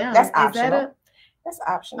 That's optional. That's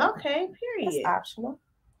optional. Okay. Period. That's optional.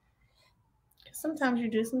 Sometimes you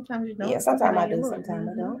do. Sometimes you don't. Yeah. Sometimes I do. Sometimes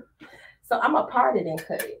I don't. So I'm gonna part it and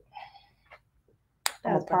cut it.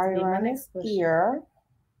 I'm gonna part it around this ear.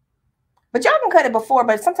 But y'all can cut it before,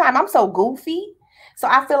 but sometimes I'm so goofy. So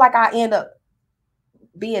I feel like I end up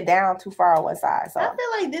being down too far on one side. So I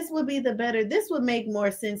feel like this would be this would make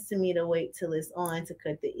more sense to me to wait till it's on to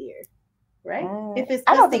cut the ear. Right? If it's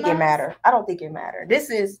I don't think it matters.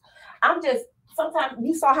 Sometimes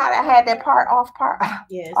you saw how I had that part.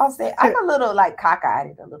 Yes. Offset. I'm a little like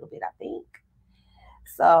cockeyed a little bit, I think.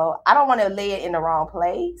 So I don't want to lay it in the wrong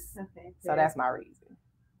place. Okay. So that's my reason.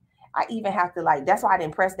 I even have to that's why I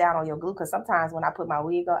didn't press down on your glue, because sometimes when I put my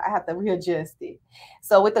wig on, I have to readjust it.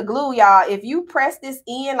 So with the glue, y'all, if you press this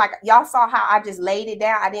in, like y'all saw how I just laid it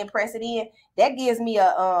down, I didn't press it in. That gives me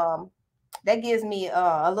a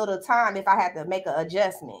little time if I had to make an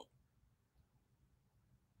adjustment.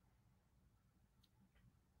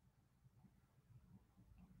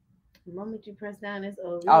 The moment you press down, it's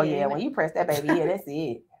over. Oh yeah, when you press that baby, yeah, that's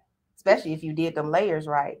it. Especially if you did them layers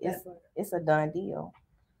right. It's a done deal.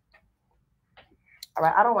 All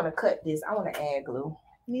right, I don't want to cut this. I want to add glue.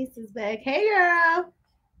 Niece is back. Hey, girl.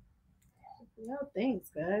 No, thanks,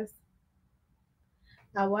 guys.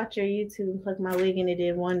 I watch your YouTube and pluck my wig and it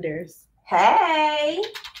did wonders. Hey.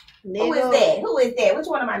 Who is that? Which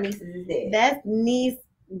one of my nieces is that? That's niece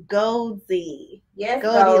Goldie. Yes,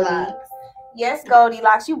 Goldilocks. Yes,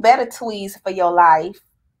 Goldilocks. You better tweeze for your life.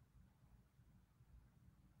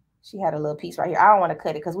 She had a little piece right here. I don't want to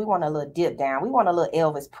cut it because we want a little dip down. We want a little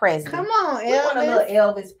Elvis Presley. Come on, Elvis. We want a little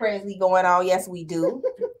Elvis Presley going on. Yes, we do.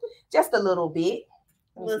 Just a little bit.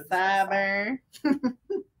 A little sideburn.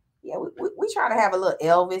 Yeah, we try to have a little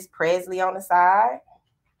Elvis Presley on the side.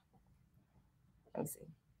 Let me see.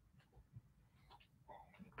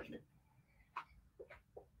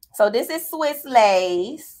 So this is Swiss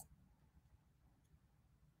lace.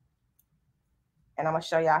 And I'm going to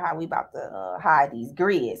show y'all how we about to hide these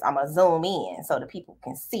grids. I'm going to zoom in so the people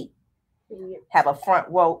can see. Have a front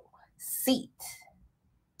row seat.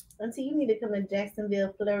 Auntie, you need to come to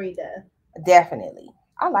Jacksonville, Florida. Definitely.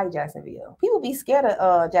 I like Jacksonville. People be scared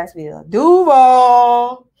of Jacksonville.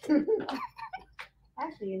 Duval. I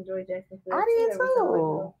actually enjoy Jacksonville. I did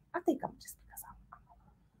too. I think I'm just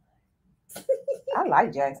because I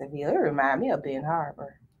like Jacksonville. It reminds me of Ben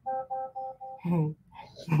Harbor.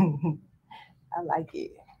 I like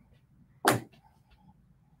it.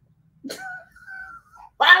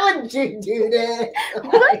 Why would you do that?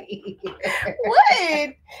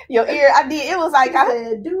 What? Your ear? I did. It was like I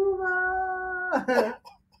said, Duval.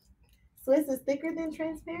 Swiss is thicker than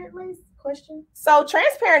transparent lace? Question. So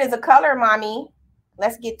transparent is a color, mommy.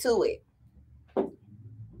 Let's get to it.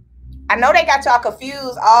 I know they got y'all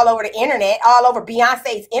confused all over the internet, all over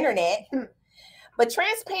Beyonce's internet. But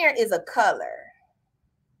transparent is a color.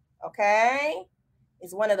 Okay?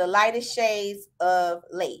 It's one of the lightest shades of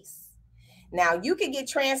lace. Now, you can get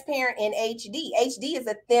transparent in HD. HD is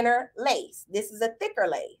a thinner lace. This is a thicker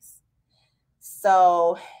lace.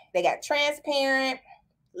 So they got transparent,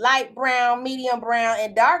 light brown, medium brown,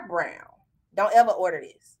 and dark brown. Don't ever order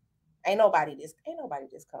this. Ain't nobody this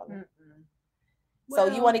color. So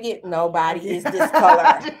you want to get nobody is this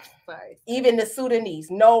color. Sorry. Even the Sudanese,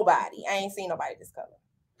 nobody. I ain't seen nobody this color.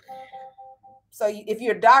 So if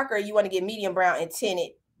you're darker, you want to get medium brown and tint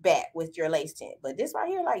it back with your lace tint. But this right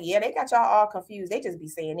here, like, yeah, they got y'all all confused. They just be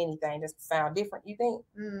saying anything just to sound different, you think?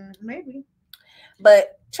 Maybe.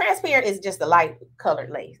 But transparent is just a light colored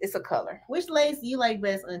lace. It's a color. Which lace you like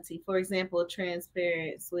best, Auntie? For example,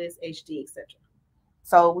 transparent, Swiss, HD, etc.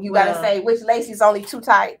 So you got to say which lace is only two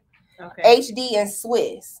type. Okay. HD and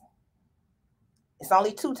Swiss. It's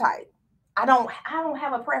only two type. I don't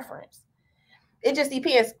have a preference. It just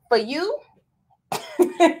depends. For you,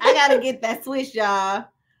 I gotta get that Swiss, y'all.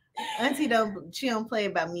 Auntie she don't play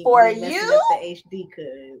about me. For you, the HD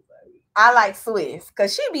cause I like Swiss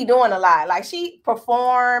because she be doing a lot. Like she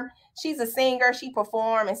perform. She's a singer. She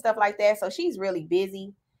perform and stuff like that. So she's really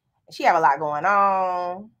busy. She have a lot going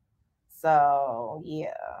on. So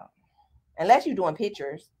yeah, unless you're doing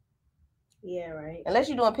pictures. Yeah, right. Unless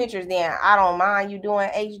you're doing pictures, then I don't mind you doing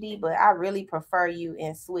HD, but I really prefer you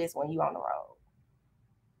in Swiss when you on the road.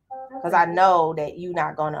 Because I know that you're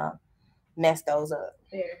not gonna mess those up.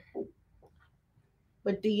 Fair.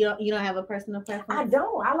 But you don't have a personal preference? I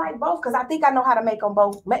don't. I like both because I think I know how to make them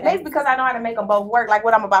both. Maybe because I know how to make them both work, like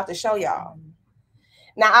what I'm about to show y'all.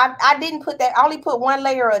 Now I didn't put that. I only put one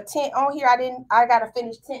layer of tint on here. I gotta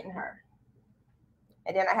finish tinting her.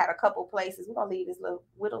 And then I had a couple places. We're gonna leave this little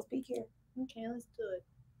widow's peak here. Okay, let's do it.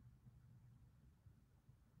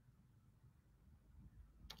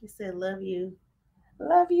 You said love you.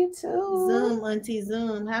 Love you too. Zoom, Auntie,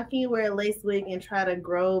 zoom. How can you wear a lace wig and try to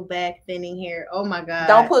grow back thinning hair? Oh my God.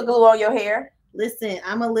 Don't put glue on your hair. Listen,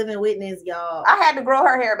 I'm a living witness, y'all. I had to grow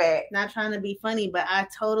her hair back. Not trying to be funny, but I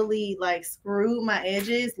totally like screwed my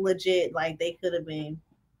edges. Legit, like they could have been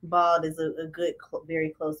bald is a good, very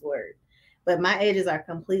close word. But my edges are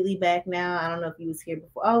completely back now. I don't know if you was here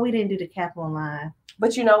before. Oh, we didn't do the cap on line.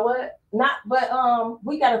 But you know what?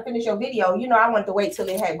 We gotta finish your video. You know, I wanted to wait till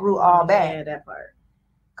it had grew all back. Yeah, that part.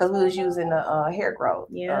 Because we was using the hair growth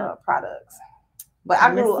products. But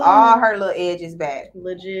I grew all her little edges back.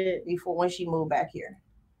 Legit. Before when she moved back here.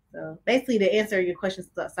 So basically to answer your question,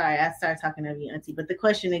 sorry, I started talking of you, Auntie. But the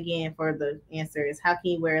question again for the answer is how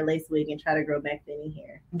can you wear a lace wig and try to grow back thinning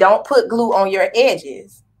hair? Don't put glue on your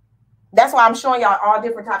edges. That's why I'm showing y'all all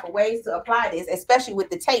different type of ways to apply this, especially with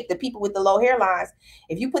the tape. The people with the low hairlines,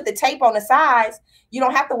 if you put the tape on the sides, you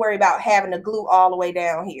don't have to worry about having the glue all the way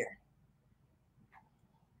down here.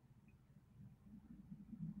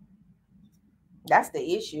 That's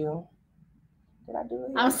the issue. Did I do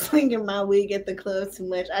it? I'm swinging my wig at the club too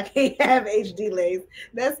much. I can't have HD lace.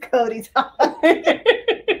 That's Cody talking.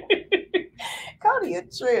 Cody a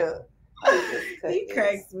trip. He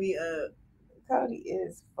cracks me up. Cody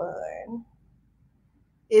is fun.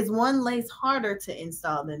 Is one lace harder to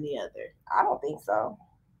install than the other? I don't think so.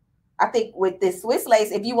 I think with this Swiss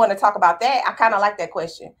lace, if you want to talk about that, I kind of like that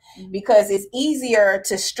question because it's easier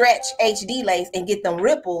to stretch HD lace and get them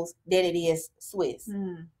ripples than it is Swiss.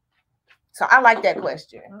 So I like that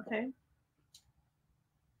question. Okay.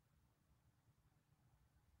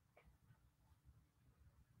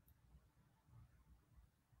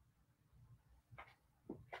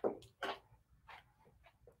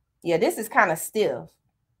 Yeah, this is kind of stiff.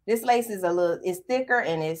 This lace is it's thicker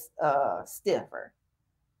and it's stiffer.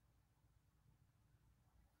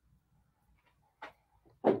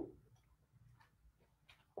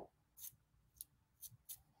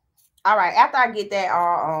 All right, after I get that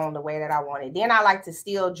all on the way that I want it, then I like to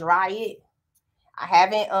still dry it. I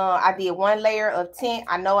haven't, I did one layer of tint.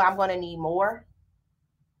 I know I'm gonna need more.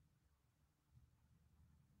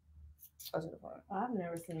 Oh, I've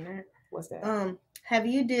never seen that. What's that? Have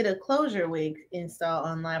you did a closure wig install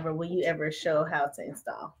online, or will you ever show how to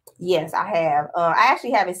install? Yes, I have. I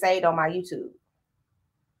actually have it saved on my YouTube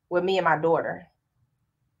with me and my daughter.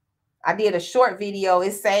 I did a short video.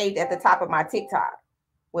 It's saved at the top of my TikTok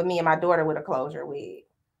with me and my daughter with a closure wig.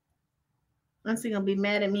 Auntie gonna be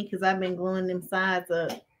mad at me because I've been gluing them sides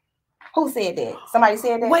up. Who said that? Somebody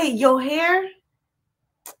said that? Wait, your hair?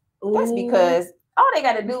 That's because all they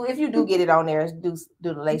got to do, if you do get it on there, is do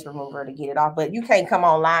the lace remover to get it off. But you can't come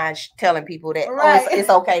online telling people that, right, it's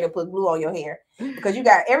okay to put glue on your hair, because you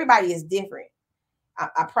got, everybody is different.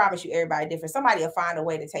 I promise you, everybody different. Somebody will find a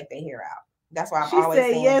way to take their hair out. That's why I'm always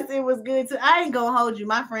saying. Yes, it was good too. I ain't gonna hold you.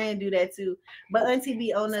 My friend do that too. But Auntie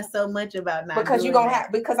be on us so much about not because you gonna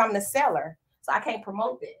have, because I'm the seller, so I can't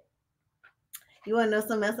promote that. You wanna know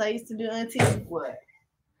something else I used to do, Auntie? What?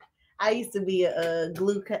 I used to be a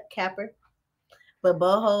glue capper, but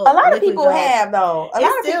boho. A lot of people have though. A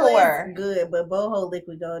lot of people were good, but boho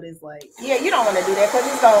liquid gold is like. Yeah, you don't want to do that because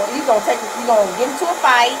you're gonna get into a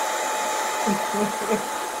fight.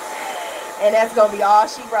 And that's gonna be all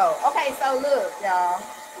she wrote. Okay, so look, y'all.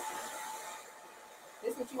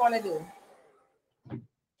 This is what you want to do.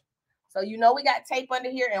 So you know we got tape under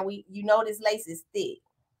here, and you know this lace is thick.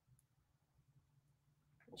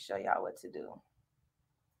 Let me show y'all what to do.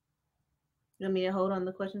 You want me to hold on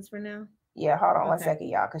the questions for now? Yeah, hold on 1 second,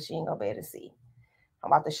 y'all, because she ain't gonna be able to see.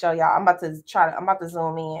 I'm about to show y'all. I'm about to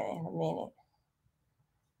zoom in a minute.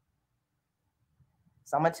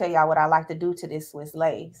 So I'm gonna tell y'all what I like to do to this Swiss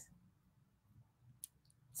lace.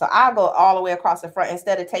 So I'll go all the way across the front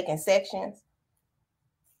instead of taking sections.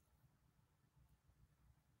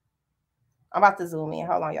 I'm about to zoom in.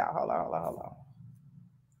 Hold on, y'all. Hold on.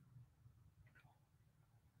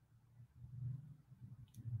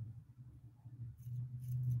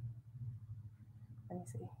 Let me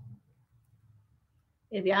see.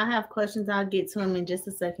 If y'all have questions, I'll get to them in just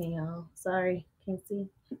a second, y'all. Sorry, can't see.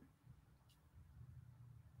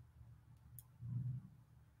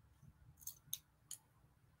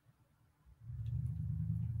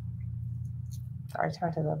 All right,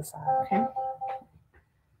 turn to the other side. Okay.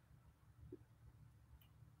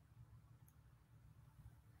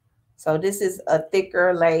 So this is a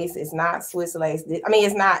thicker lace. It's not Swiss lace. I mean,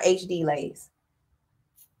 it's not HD lace.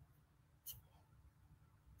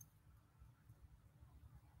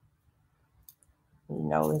 You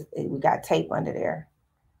know, we got tape under there.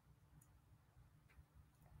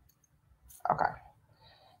 Okay.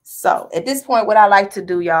 So at this point, what I like to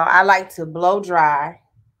do, y'all, I like to blow dry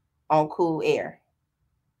on cool air.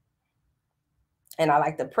 And I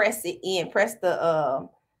like to press it in, press the,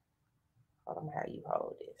 hold on, how you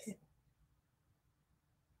hold this.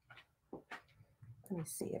 Let me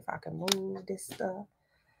see if I can move this stuff.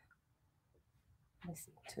 Let me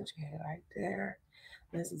see, touch your head right there.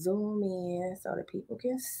 Let's zoom in so that people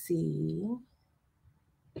can see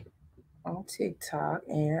on TikTok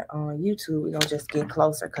and on YouTube. We're gonna just get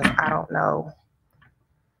closer because I don't know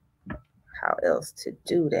how else to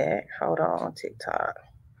do that. Hold on, TikTok.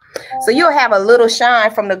 So you'll have a little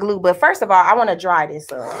shine from the glue, but first of all, I want to dry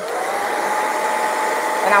this up.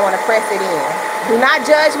 And I want to press it in. Do not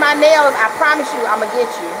judge my nails. I promise you, I'm gonna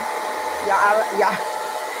get you. Y'all,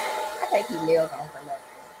 I can't keep nails on for nothing.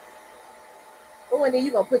 Oh, and then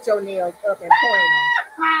you gonna put your nails up and point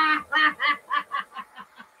them.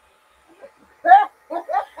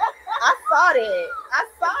 I saw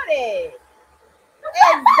that.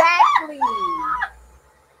 Exactly.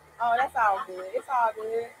 Oh, that's all good. It's all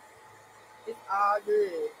good.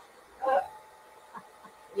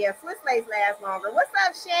 Yeah, Swiss lace lasts longer. What's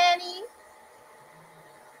up, Shani?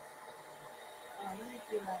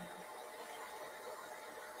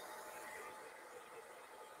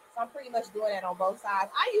 So I'm pretty much doing that on both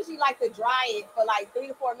sides. I usually like to dry it for like 3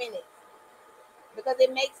 to 4 minutes because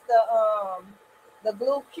it makes the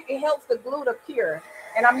glue, it helps the glue to cure.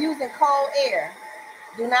 And I'm using cold air.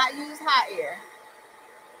 Do not use hot air.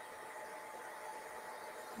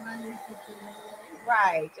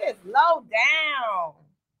 Right, just low down.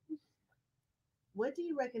 What do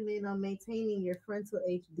you recommend on maintaining your frontal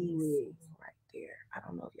HD wig? Right there. I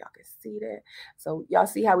don't know if y'all can see that. So y'all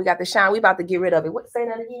see how we got the shine? We about to get rid of it. What? Say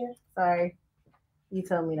that again. Sorry. You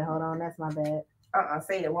told me to hold on. That's my bad.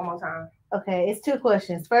 Say it one more time. Okay, it's 2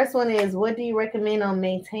 questions. First one is, what do you recommend on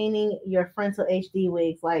maintaining your frontal HD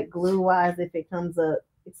wigs, like glue-wise, if it comes up,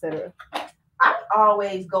 etc.? I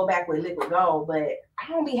always go back with liquid gold, but I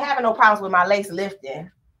don't be having no problems with my lace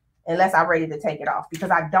lifting. unless I'm ready to take it off,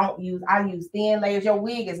 because I use thin layers. Your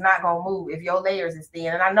wig is not gonna move if your layers is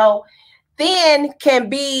thin. And I know thin can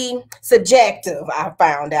be subjective. I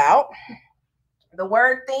found out the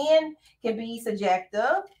word thin can be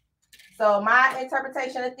subjective. So my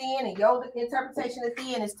interpretation of thin and your interpretation of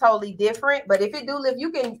thin is totally different. But if it do live,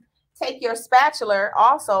 you can take your spatula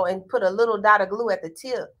also and put a little dot of glue at the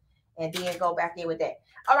tip and then go back in with that.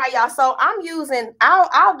 All right, y'all. So I'm using,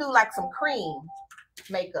 I'll do like some cream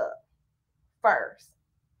makeup first.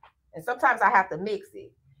 And sometimes I have to mix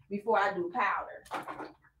it before I do powder,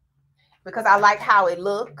 because I like how it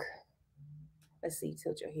look. Let's see,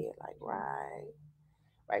 tilt your head like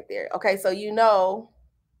right there. Okay, so you know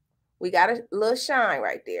we got a little shine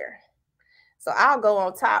right there. So I'll go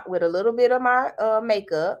on top with a little bit of my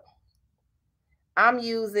makeup. I'm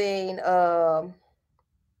using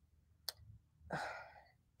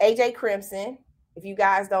AJ Crimson. If you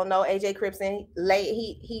guys don't know, AJ Crimson,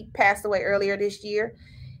 he passed away earlier this year.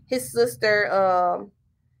 His sister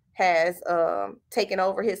has taken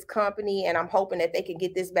over his company, and I'm hoping that they can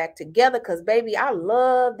get this back together, because baby, I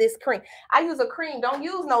love this cream. I use a cream. Don't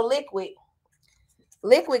use no liquid.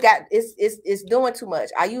 Liquid it's doing too much.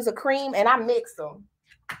 I use a cream and I mix them.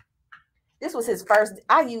 This was his first.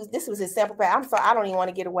 This was his sample pack. I'm sorry, I don't even want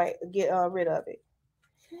to get rid of it.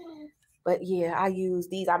 But yeah, I use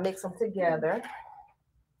these. I mix them together,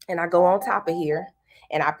 and I go on top of here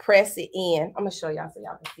and I press it in. I'm gonna show y'all so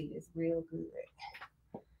y'all can see this real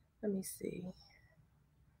good. Let me see.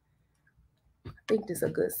 I think this is a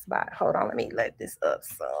good spot. Hold on, let me let this up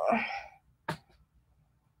some.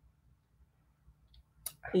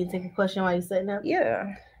 Can you take a question while you're setting up?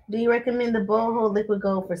 Yeah. Do you recommend the boho liquid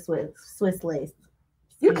gold for Swiss lace?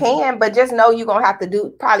 You can, but just know you're gonna have to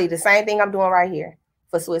do probably the same thing I'm doing right here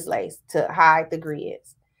for Swiss lace to hide the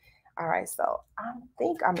grids. All right, so I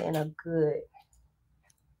think I'm in a good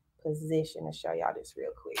position to show y'all this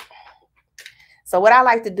real quick. So what I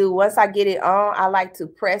like to do, once I get it on, I like to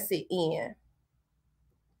press it in.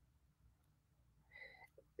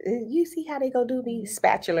 You see how they go do the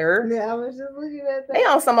spatula? Yeah, I was just looking at that. They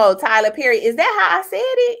on some old Tyler Perry. Is that how I said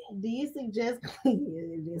it? Do you suggest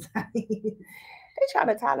cleaning? They trying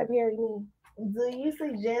to Tyler Perry me. Do you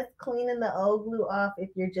suggest cleaning the old glue off if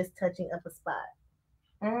you're just touching up a spot?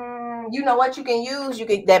 You know what you can use? You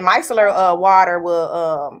can, that micellar water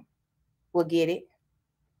will get it.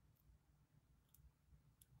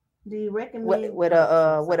 Do you recommend with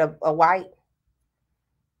a white?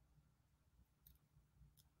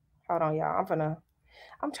 Hold on, y'all.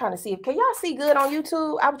 I'm trying to see if, can y'all see good on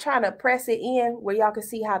YouTube? I'm trying to press it in where y'all can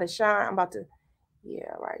see how to shine. I'm about to,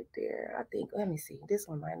 yeah, right there. I think, let me see. This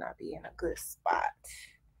one might not be in a good spot.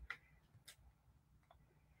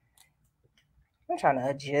 I'm trying to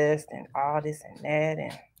adjust and all this and that.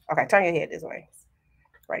 And okay, turn your head this way.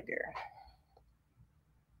 Right there.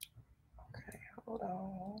 Okay, hold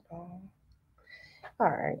on. All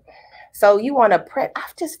right. So you want to press. I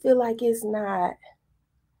just feel like it's not,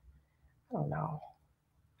 I don't know.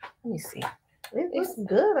 Let me see. It's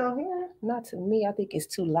good on here. Not to me. I think it's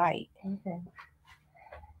too light. Okay.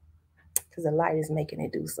 Because the light is making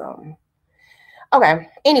it do something. Okay.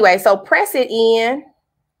 Anyway, so press it in.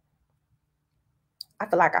 I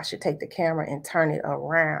feel like I should take the camera and turn it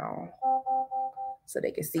around so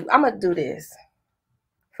they can see. I'm going to do this.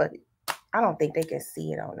 I don't think they can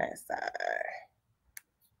see it on that side.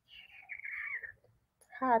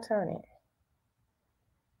 How I turn it?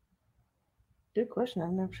 Good question.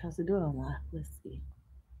 I've never tried to do it on that. Let's see.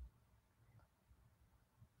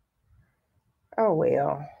 Oh,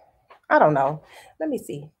 well. I don't know. Let me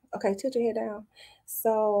see. Okay, tilt your head down.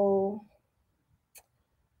 So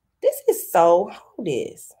this is hold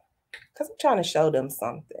this. Because I'm trying to show them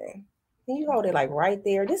something. Can you hold it like right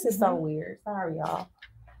there? This is so weird. Sorry, y'all.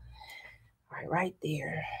 All right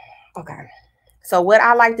there. Okay. So what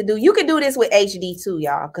I like to do, you can do this with HD too,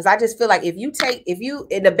 y'all. Because I just feel like and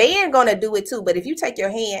the band gonna do it too, but if you take your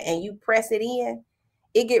hand and you press it in,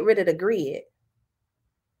 it get rid of the grid.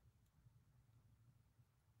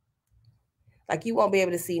 Like you won't be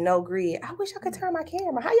able to see no grid. I wish I could turn my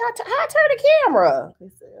camera. How I turn the camera?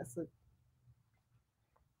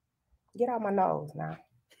 Get out my nose now.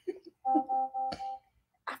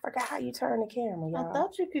 I forgot how you turn the camera, y'all. I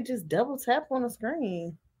thought you could just double tap on the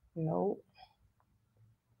screen. Nope.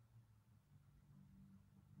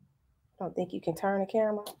 Don't think you can turn the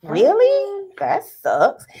camera? Really? That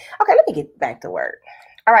sucks. Okay, let me get back to work.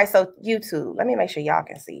 All right, so YouTube. Let me make sure y'all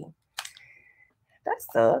can see. That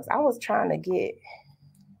sucks. I was trying to get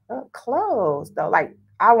up close though. Like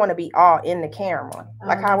I want to be all in the camera.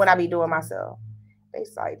 Like how would I be doing myself?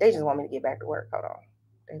 They just want me to get back to work. Hold on.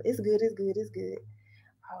 It's good.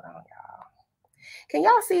 Hold on, y'all. Can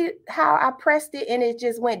y'all see how I pressed it and it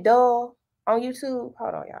just went dull on YouTube?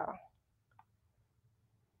 Hold on, y'all.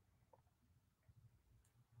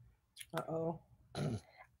 Uh-oh.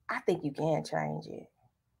 I think you can change it.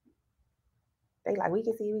 They like, we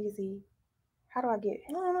can see. How do I get it?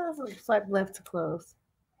 No, swipe left to close.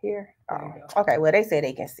 Here? Oh, okay. Well, they say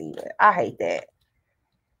they can see, but I hate that.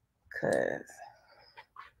 Because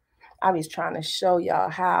I was trying to show y'all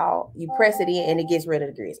how you press it in and it gets rid of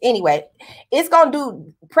the grease. Anyway, it's going to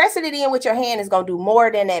do, pressing it in with your hand is going to do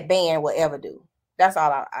more than that band will ever do. That's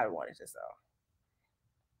all I wanted to say.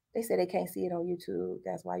 They say they can't see it on YouTube.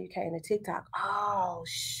 That's why you came to TikTok. Oh,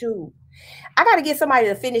 shoot. I got to get somebody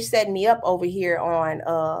to finish setting me up over here on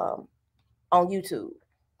YouTube.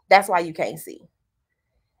 That's why you can't see.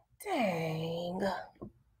 Dang.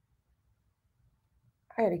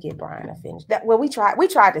 I had to get Brian to finish that. Well, we tried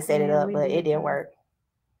to set it up, but it didn't work.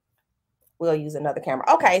 We'll use another camera.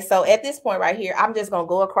 Okay, so at this point right here, I'm just gonna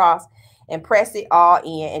go across and press it all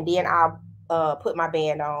in, and then I'll put my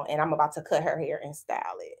band on, and I'm about to cut her hair and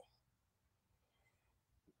style it.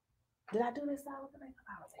 Did I do this style? I don't think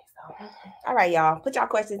so. All right, y'all. Put your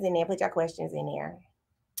questions in there.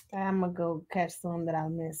 I'm gonna go catch some that I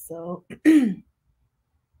missed. So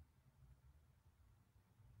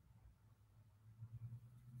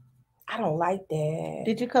I don't like that.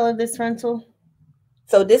 Did you color this frontal?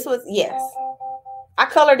 So this was, yes. I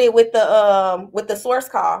colored it with the source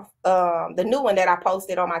cough, the new one that I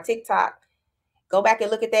posted on my TikTok. Go back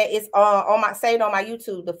and look at that. It's saved on my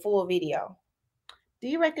YouTube, the full video. Do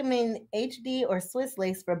you recommend HD or Swiss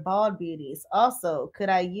lace for bald beauties? Also, could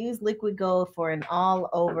I use liquid gold for an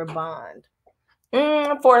all-over bond?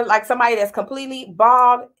 For like somebody that's completely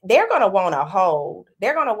bald, they're going to want a hold.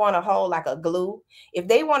 They're going to want a hold like a glue. If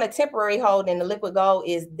they want a temporary hold, then the liquid gold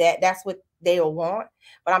is that's what they'll want.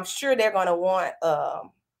 But I'm sure they're going to want a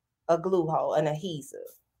glue hold, an adhesive.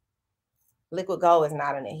 Liquid gold is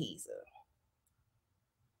not an adhesive.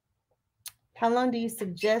 How long do you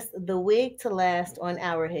suggest the wig to last on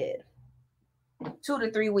our head? 2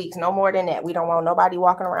 to 3 weeks, no more than that. We don't want nobody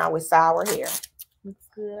walking around with sour hair. Looks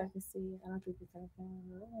good. I can see it. I don't think it's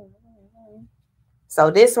anything.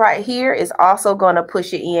 So this right here is also going to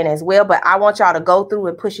push it in as well, but I want y'all to go through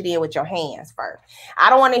and push it in with your hands first.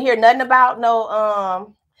 I don't want to hear nothing about no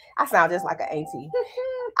I sound just like an auntie.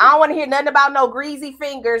 I don't want to hear nothing about no greasy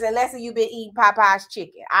fingers unless you've been eating Popeye's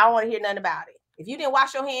chicken. I don't want to hear nothing about it. If you didn't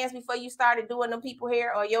wash your hands before you started doing them people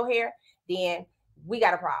hair or your hair, then we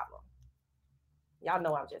got a problem. Y'all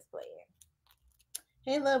know I'm just playing.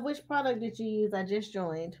 Hey, love, which product did you use? I just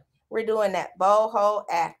joined. We're doing that Boho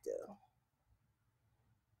Active.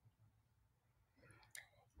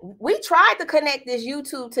 We tried to connect this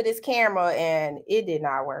YouTube to this camera and it did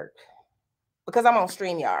not work because I'm on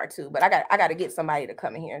StreamYard too. But I got to get somebody to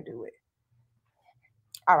come in here and do it.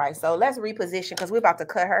 All right, so let's reposition because we're about to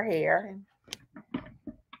cut her hair.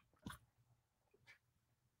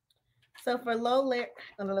 So for a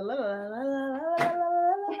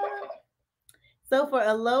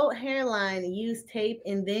low hairline, use tape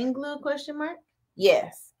and then glue? ?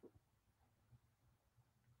 Yes.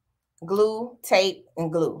 Glue, tape,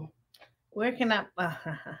 and glue. Where can I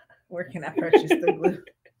purchase the glue?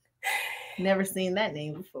 Never seen that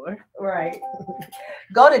name before. Right.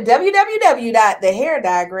 Go to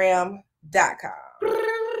www.thehairdiagram.com.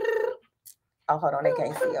 Oh, hold on. They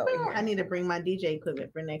can't see over here. I need to bring my DJ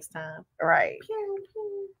equipment for next time. Right.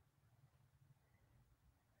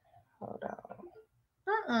 Hold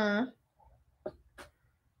on.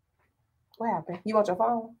 What happened? You want your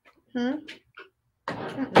phone? No.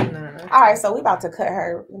 All right, so we about to cut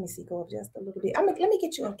her. Let me see, go up just a little bit. Let me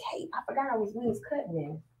get you a cape. I forgot we was cutting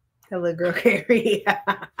it. Hello, girl, Carrie.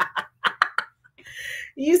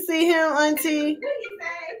 You see him, Auntie?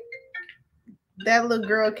 That little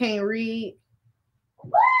girl can't read.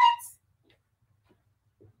 What?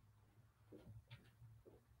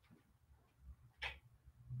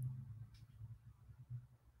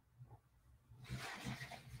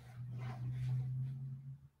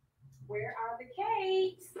 Where are the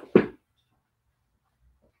capes?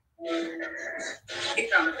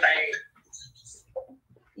 It's on the side.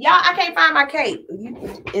 Y'all, I can't find my cape.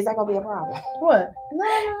 Is that gonna be a problem? What?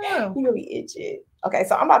 No. You're gonna be itchy. Okay,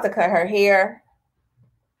 so I'm about to cut her hair.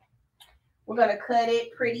 We're gonna cut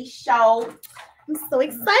it pretty short. I'm so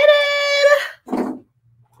excited.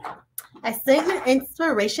 I sent an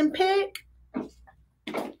inspiration pic,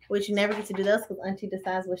 which you never get to do those because Auntie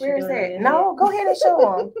decides what she's doing. Where is it? No, go ahead and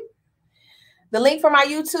show them. The link for my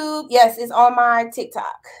YouTube, yes, it's on my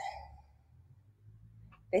TikTok.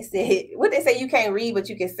 They said, what they say, you can't read, but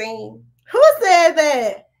you can sing. Who said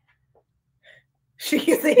that? She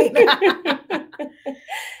seen.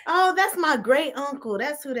 Oh, that's my great uncle.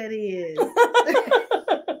 That's who that is.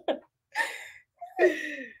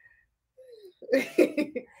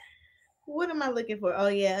 What am I looking for? Oh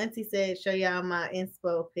yeah, Auntie said show y'all my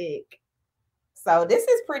inspo pic. So this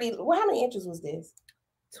is pretty. Well, how many inches was this?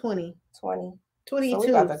 20. 20. 22. So we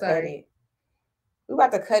about to cut sorry. it. We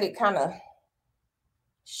about to cut it kind of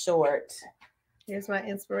short. Here's my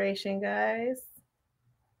inspiration, guys.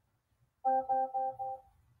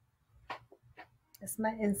 That's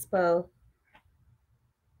my inspo.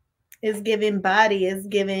 It's giving body. It's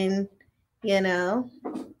giving, you know.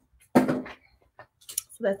 So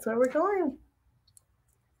that's where we're going.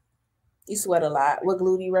 You sweat a lot. What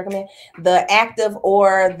glue do you recommend? The active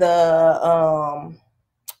or the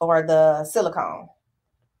silicone?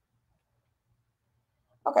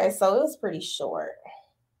 Okay, so it was pretty short.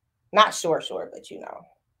 Not short, but you know.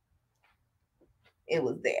 It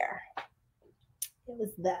was there. It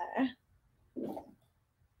was there.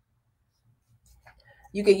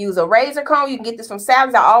 You can use a razor comb. You can get this from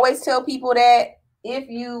Sally's. I always tell people that if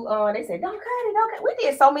you, they say, don't cut it, don't cut it. We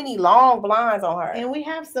did so many long blondes on her. And we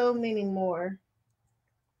have so many more.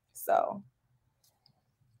 So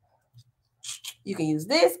you can use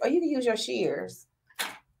this or you can use your shears.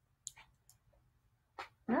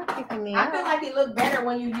 I feel like it look better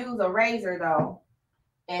when you use a razor though.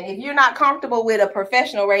 And if you're not comfortable with a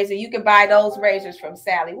professional razor, you can buy those razors from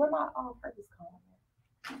Sally. Where my all-purpose comb?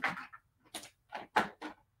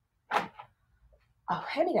 Oh,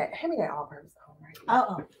 hand me that all-purpose comb right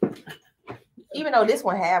here. Even though this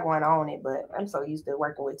one had one on it, but I'm so used to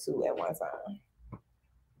working with two at one time.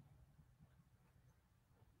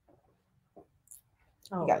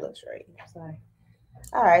 You gotta look straight. Sorry.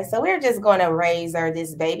 All right, so we're just gonna razor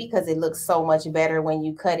this baby because it looks so much better when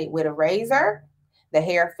you cut it with a razor. The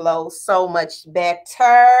hair flows so much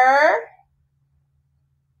better.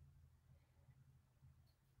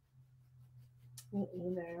 Me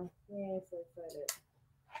either. Yeah, so excited.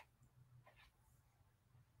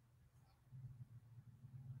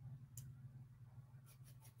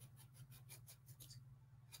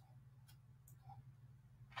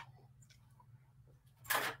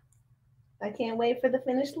 I can't wait for the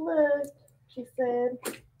finished look, she said.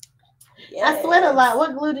 Yes. I sweat a lot.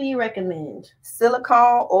 What glue do you recommend?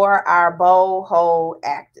 Silicone or our bow hold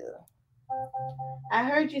active? I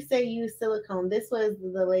heard you say use silicone. This was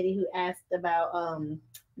the lady who asked about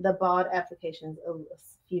the bald applications a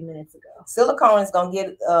few minutes ago. Silicone is gonna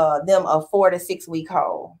get them a 4 to 6 week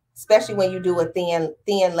hold, especially when you do a thin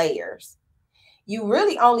layers. You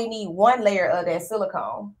really only need one layer of that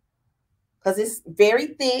silicone because it's very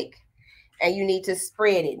thick and you need to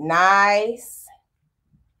spread it nice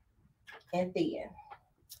and thin.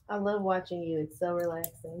 I love watching you. It's so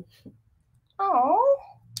relaxing. Oh,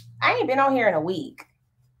 I ain't been on here in a week.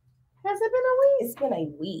 Has it been a week? It's been a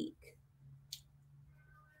week.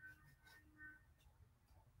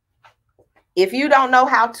 If you don't know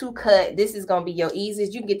how to cut, this is going to be your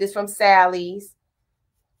easiest. You can get this from Sally's.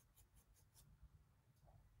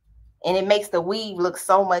 And it makes the weave look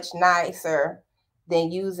so much nicer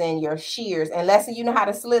than using your shears. Unless you know how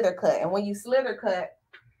to slither cut. And when you slither cut,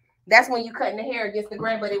 that's when you're cutting the hair against the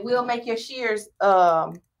grain. But it will make your shears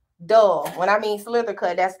dull. When I mean slither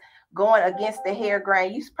cut, that's going against the hair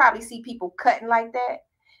grain. You probably see people cutting like that.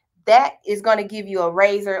 That is going to give you a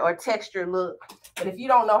razor or texture look. But if you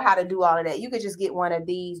don't know how to do all of that, you could just get one of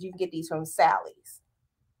these. You can get these from Sally's.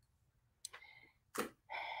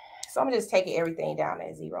 So I'm just taking everything down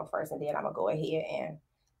at 0 first, and then I'm going to go ahead and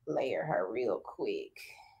layer her real quick.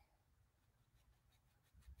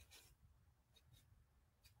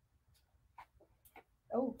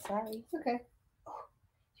 Oh, sorry. Okay. Oh,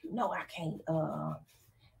 you know I can't,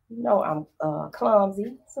 you know I'm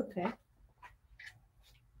clumsy. It's okay.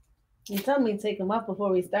 You told me to take them off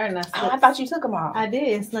before we started. I thought you took them off. I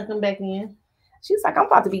did. Snuck them back in. She was like, I'm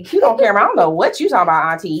about to be cute on camera. I don't know what you talking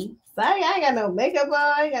about, Auntie. Sorry, I ain't got no makeup on.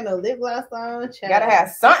 I ain't got no lip gloss on. Child. Gotta have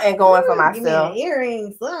something going for myself. Give me an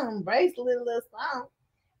earring, some bracelet, a little something.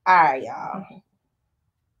 All right, y'all.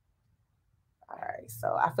 All right,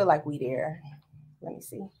 so I feel like we there. Let me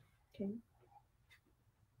see. Okay.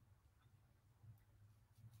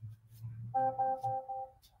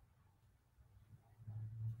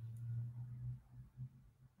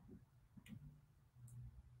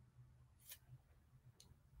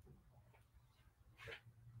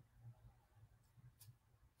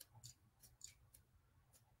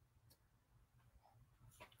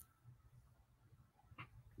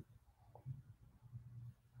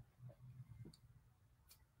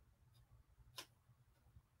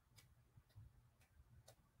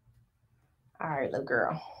 All right, little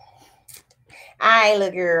girl. I right,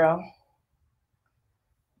 little girl.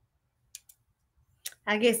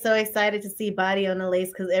 I get so excited to see body on the lace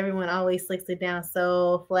because everyone always slicks it down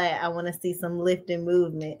so flat. I want to see some lift and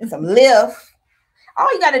movement. Some lift.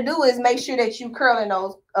 All you got to do is make sure that you curling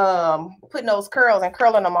those, putting those curls and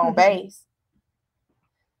curling them on base.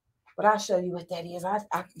 But I'll show you what that is. I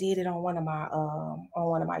did it on one of my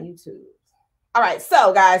YouTubes. All right,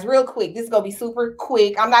 so guys, real quick, this is gonna be super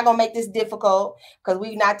quick. I'm not gonna make this difficult because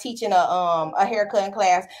we're not teaching a haircutting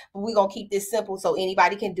class, but we're gonna keep this simple so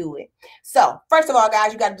anybody can do it. So first of all,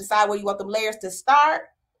 guys, you got to decide where you want the layers to start.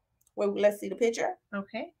 Well, let's see the picture.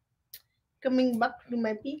 Okay. Coming back to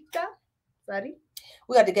my pizza. Sorry.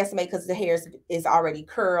 We got to guesstimate because the hair is already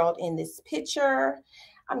curled in this picture.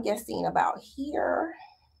 I'm guessing about here.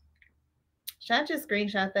 Should I just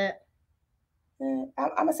screenshot that? I'm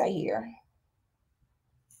gonna say here.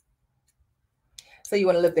 So you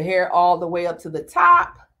want to lift the hair all the way up to the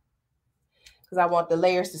top because I want the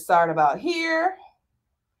layers to start about here.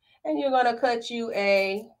 And you're going to cut you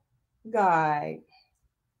a guide.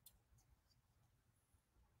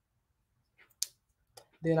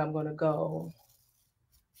 Then I'm going to go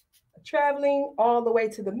traveling all the way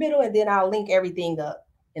to the middle, and then I'll link everything up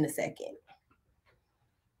in a second.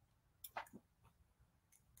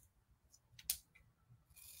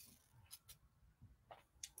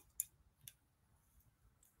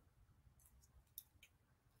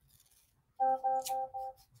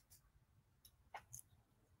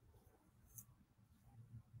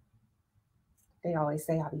 They always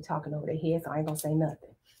say I'll be talking over their head, so I ain't gonna say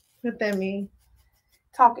nothing. What that mean?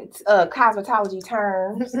 Talking cosmetology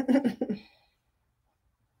terms.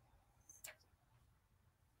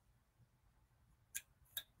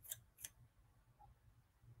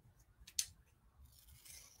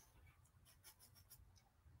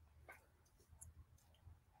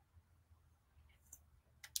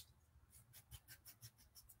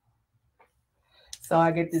 So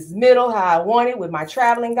I get this middle how I want it with my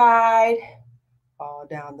traveling guide. All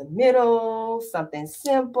down the middle, something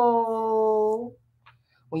simple.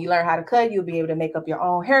 When you learn how to cut, you'll be able to make up your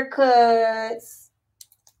own haircuts.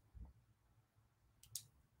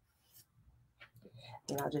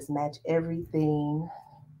 And I'll just match everything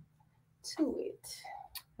to it.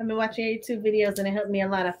 I've been watching your YouTube videos and it helped me a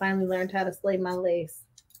lot. I finally learned how to slay my lace.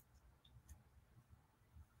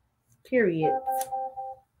 Period.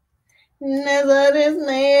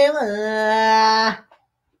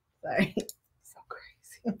 Sorry. So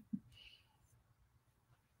crazy.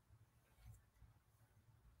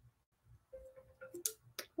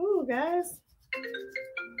 Ooh, guys.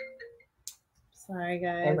 Sorry,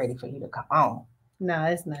 guys. They're ready for you to come on. No,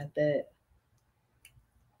 it's not that.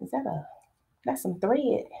 Is that that's some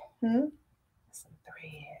thread? Hmm? Some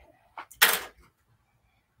thread.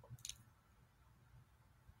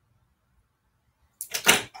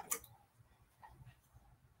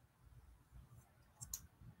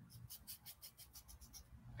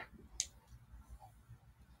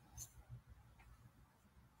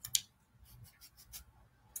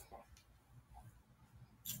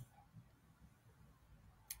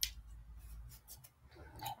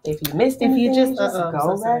 If you missed anything, just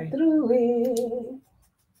go right through it.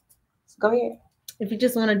 Go ahead. If you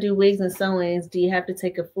just want to do wigs and sew-ins, do you have to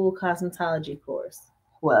take a full cosmetology course?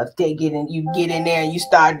 Well, if you get in there and you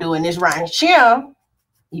start doing this right here,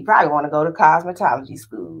 you probably want to go to cosmetology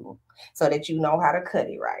school so that you know how to cut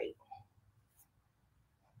it right.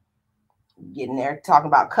 Getting there talking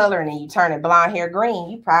about coloring and you turning blonde hair green,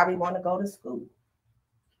 you probably want to go to school.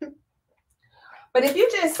 But if you're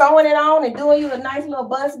just sewing it on and doing you a nice little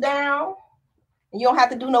bust down, and you don't have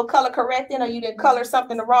to do no color correcting, or you didn't color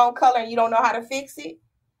something the wrong color and you don't know how to fix it,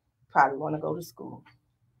 probably want to go to school.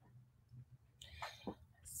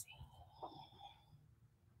 Let's see.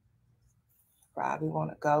 Probably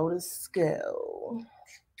want to go to school.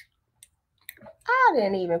 I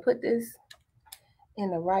didn't even put this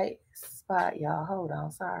in the right spot, y'all. Hold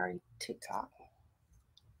on. Sorry, TikTok.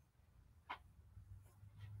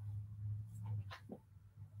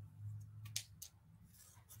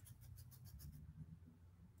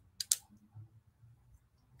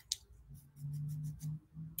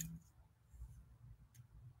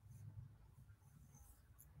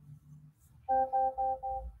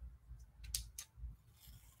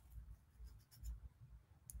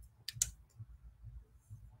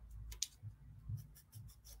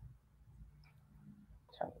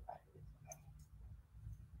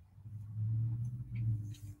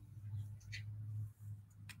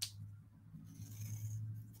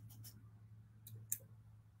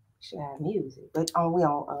 Should have music, but we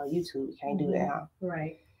on YouTube. We can't do that, huh?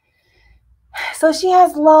 Right. So she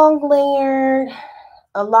has long layered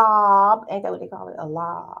A lob. Ain't that what they call it? A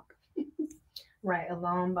lob. Right, a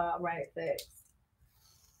long bob, right, thanks.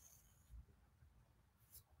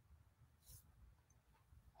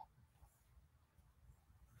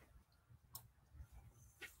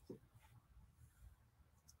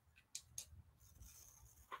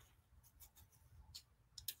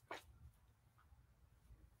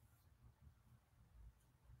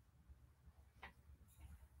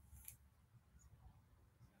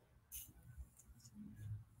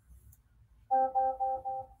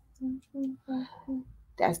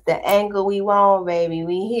 That's the angle we want, baby.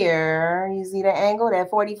 We here. You see the angle?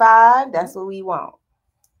 That 45? That's what we want.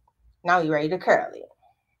 Now you ready to curl it.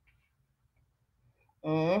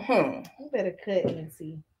 You better cut and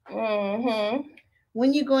see. Mm-hmm.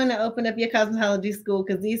 When you going to open up your cosmetology school?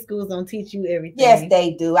 Because these schools don't teach you everything. Yes,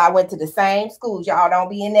 they do. I went to the same schools. Y'all don't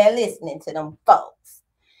be in there listening to them folks.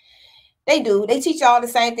 They do. They teach y'all the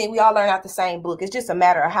same thing. We all learn out the same book. It's just a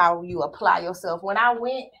matter of how you apply yourself. When I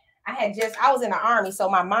went, I was in the Army, so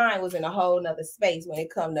my mind was in a whole nother space when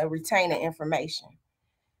it come to retaining information.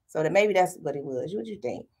 So that maybe that's what it was. What do you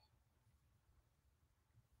think?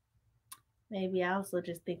 Maybe I also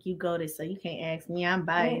just think you go there, so you can't ask me. I'm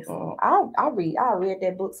biased. I read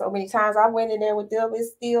that book so many times. I went in there with them.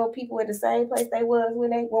 It's still people in the same place they was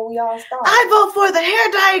when we all started. I vote for the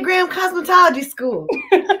hair diagram cosmetology school.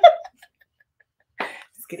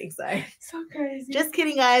 Just kidding, sorry. So crazy. Just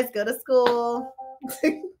kidding, guys. Go to school.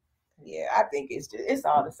 Yeah, I think it's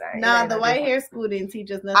all the same. Nah, the white hair school didn't teach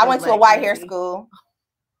us nothing. I went to a white hair school.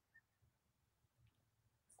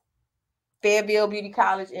 Fayetteville Beauty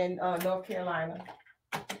College in North Carolina.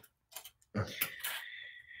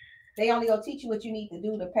 They only gonna teach you what you need to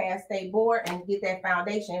do to pass state board and get that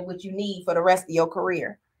foundation, what you need for the rest of your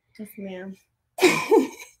career. Yes, ma'am.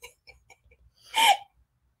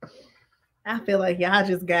 I feel like y'all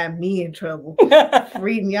just got me in trouble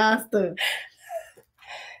reading y'all stuff.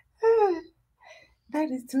 That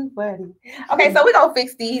is too funny. Okay, so we're gonna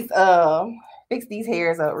fix these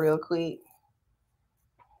hairs up real quick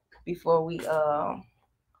before we curl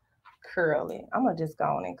it. I'm gonna just go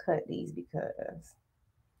on and cut these because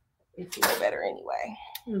it feels better anyway.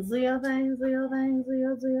 Zio thing.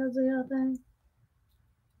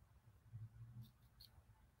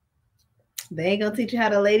 They ain't gonna teach you how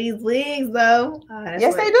to lay these wigs though.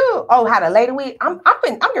 Yes, they do. Oh, how to lay the wig. I'm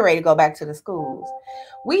getting ready to go back to the schools.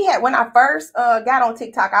 When I first got on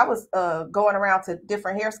TikTok, I was going around to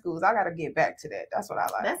different hair schools. I gotta get back to that. That's what I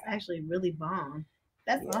like. That's actually really bomb.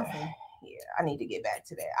 That's awesome. Yeah, I need to get back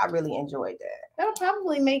to that. I really enjoyed that. That'll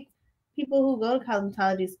probably make people who go to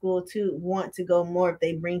cosmetology school too want to go more if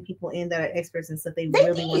they bring people in that are experts and stuff they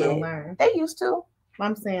really want to learn. They used to.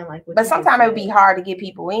 I'm saying but sometimes it would be hard to get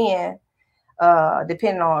people in.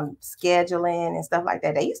 Depending on scheduling and stuff like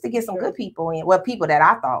that. They used to get some good people in. Well, people that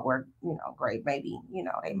I thought were, great. Maybe, they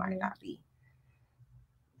might not be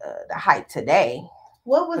the hype today.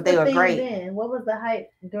 What was the thing great then? What was the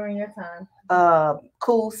hype during your time?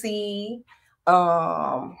 Cool C,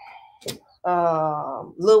 Lil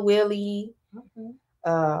Willie,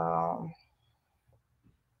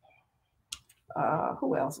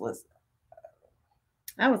 who else was?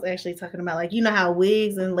 I was actually talking about how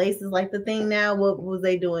wigs and laces like the thing now. What was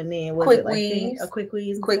they doing then? Was quick it like weaves,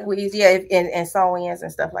 quick weaves, yeah, and sew-ins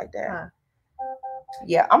and stuff like that. Huh.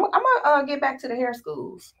 Yeah, I'm gonna get back to the hair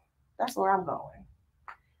schools. That's where I'm going.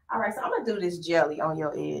 All right, so I'm gonna do this jelly on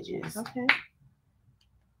your edges. Okay.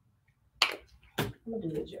 I'm gonna do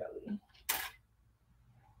the jelly.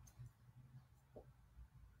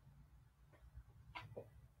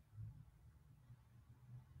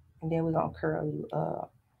 And then we're gonna curl you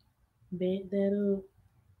up. Bend that up.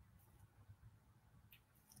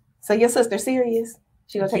 So your sister serious?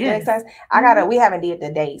 She gonna take the exercise? We haven't did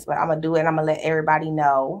the dates, but I'm gonna do it and I'm gonna let everybody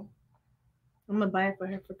know. I'm gonna buy it for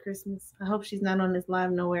her for Christmas. I hope she's not on this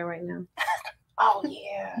live nowhere right now. Oh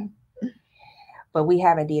yeah. But we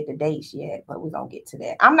haven't did the dates yet, but we're gonna get to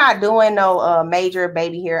that. I'm not doing no major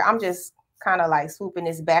baby hair. I'm just kind of like swooping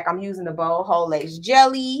this back. I'm using the Bold Whole Lace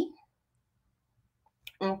Jelly.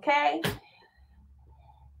 Okay.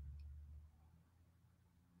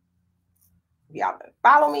 Y'all been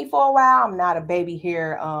follow me for a while. I'm not a baby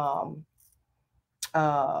hair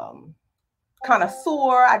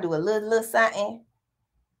connoisseur. I do a little something.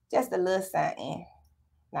 Just a little something.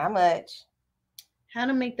 Not much. How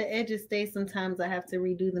to make the edges stay? Sometimes I have to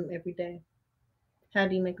redo them every day. How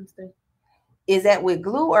do you make them stay? Is that with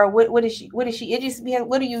glue or what is she? What is she? It just be.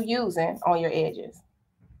 What are you using on your edges?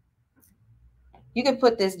 You can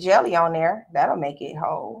put this jelly on there. That'll make it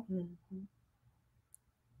whole. Mm-hmm.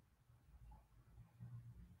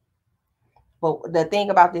 But the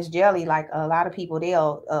thing about this jelly, like a lot of people,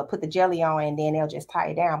 they'll put the jelly on and then they'll just tie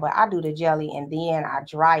it down. But I do the jelly and then I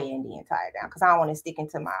dry it and then tie it down because I don't want to stick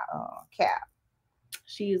into my cap.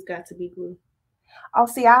 She used Got to Be glue. Oh,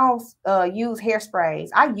 see, I don't use hairsprays.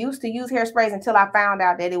 I used to use hairsprays until I found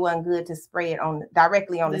out that it wasn't good to spray it on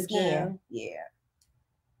directly on the skin. Gel. Yeah.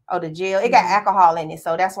 Oh, the gel. It got alcohol in it,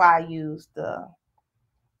 so that's why I use the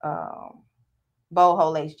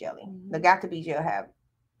boho lace jelly. The Got to Be gel have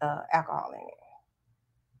alcohol in it.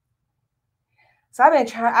 So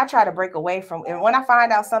I try to break away from, and when I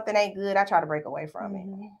find out something ain't good, I try to break away from it.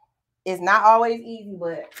 It's not always easy,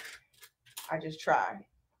 but I just try.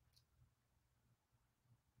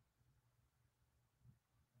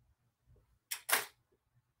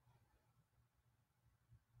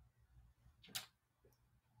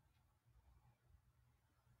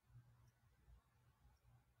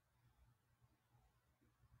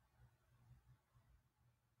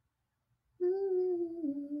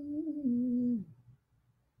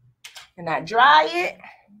 And I dry it. And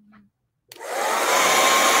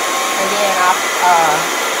then I'll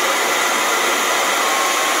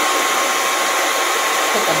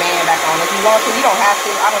put the band back on. If you want to, you don't have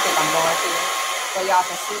to. I don't think I'm going to. So y'all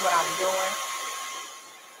can see what I'm doing.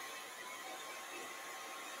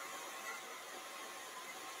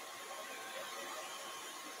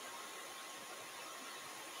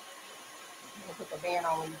 You can put the band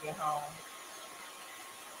on when you get home.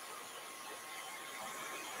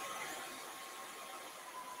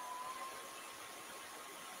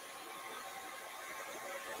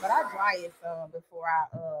 But I dry it some before I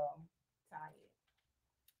tie it.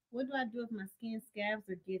 What do I do if my skin scabs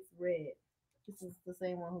or gets red? This is the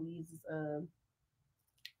same one who uses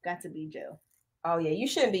Got to Be gel. Oh yeah, you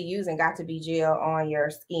shouldn't be using Got to Be gel on your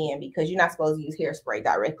skin because you're not supposed to use hairspray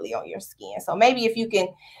directly on your skin. So maybe if you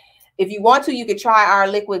want to, you could try our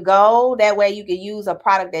liquid gold. That way you could use a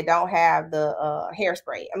product that don't have the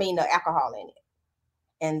hairspray. I mean the alcohol in it.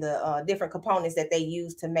 And the different components that they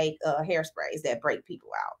use to make hairsprays that break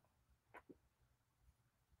people out.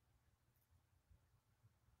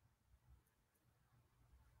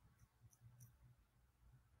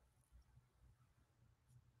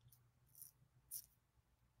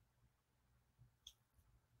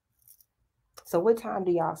 So what time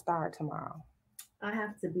do y'all start tomorrow? I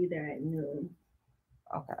have to be there at noon.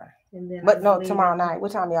 Okay. And then but no, tomorrow night.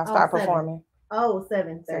 What time do y'all start performing? Oh,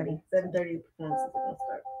 7:30. 7:30 performance is going to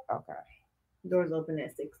start. Okay. Doors open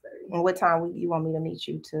at 6:30. And what time you want me to meet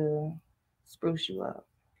you to spruce you up?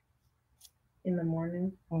 In the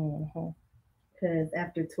morning. Because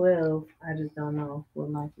after 12, I just don't know what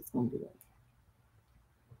life is going to be like.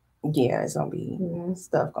 Yeah, it's going to be,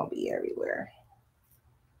 stuff going to be everywhere.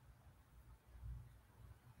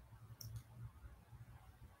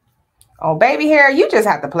 Oh, baby hair, you just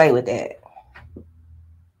have to play with that.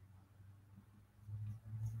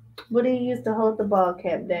 What do you use to hold the ball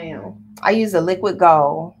cap down? I use a liquid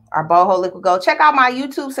gold, our boho liquid gold. Check out my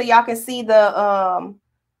YouTube so y'all can see the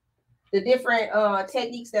different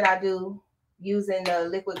techniques that I do using the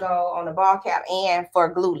liquid gold on the ball cap and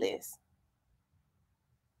for glueless.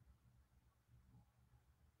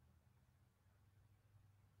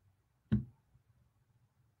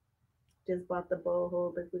 Just bought the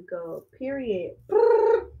boho liquid gold. Period.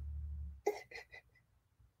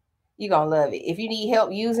 You're gonna love it. If you need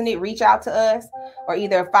help using it, reach out to us or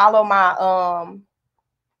either follow my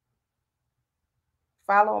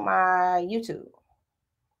YouTube.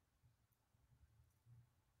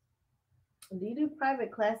 Do you do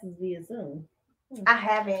private classes via Zoom? I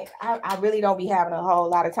haven't. I really don't be having a whole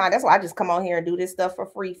lot of time. That's why I just come on here and do this stuff for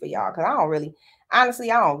free for y'all. Because I don't really,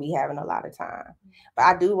 honestly, I don't be having a lot of time. But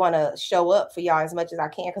I do want to show up for y'all as much as I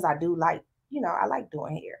can because I do like, I like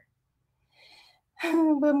doing hair.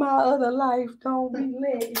 But my other life don't be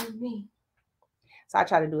letting me. So I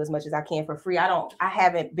try to do as much as I can for free. I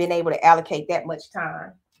haven't been able to allocate that much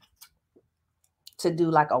time to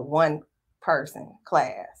do like a one-person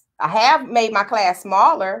class. I have made my class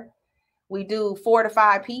smaller. We do 4 to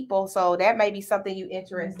 5 people, so that may be something you're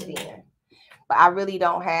interested in. But I really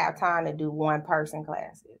don't have time to do one-person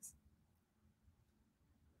classes.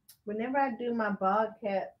 Whenever I do my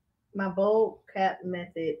bold cap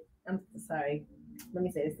method, I'm sorry, let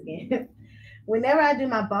me say this again. Whenever I do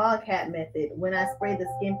my bald cap method, when I spray the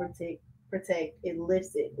skin protect, it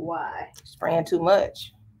lifts it. Why? Spraying too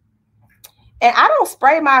much. And I don't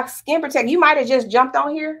spray my skin protect. You might have just jumped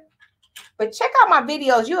on here. But check out my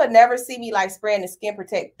videos. You would never see me like spraying the skin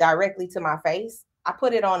protect directly to my face. I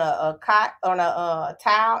put it on a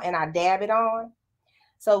towel and I dab it on.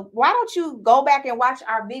 So why don't you go back and watch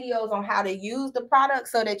our videos on how to use the product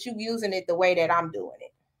so that you're using it the way that I'm doing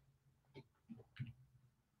it.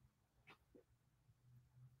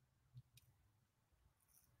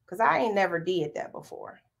 because I ain't never did that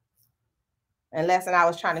before. Unless I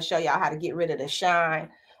was trying to show y'all how to get rid of the shine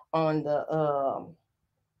on the glue.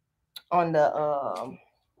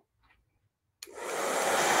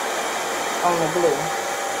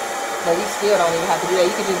 But we still don't even have to do that.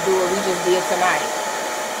 You can just do what we just did tonight.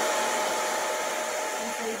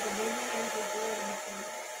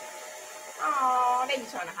 Oh, they be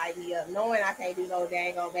trying to hype me up, knowing I can't do no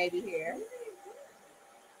dang old baby hair.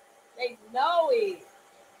 They know it.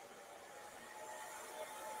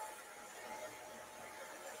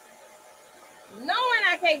 Knowing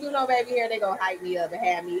I can't do no baby hair, they gonna hype me up and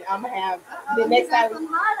have me. I'm gonna have the next time. Oh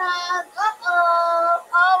my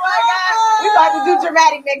God. We gonna have to do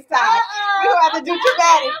dramatic next time. We gonna have to do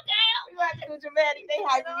dramatic. We gonna have to do dramatic. They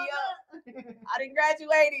hyping me up. I didn't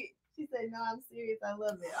graduate. She said, "No, I'm serious. I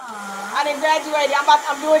love it." Aww. I didn't graduate.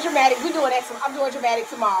 I'm doing dramatic. We doing that. I'm doing dramatic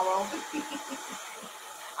tomorrow.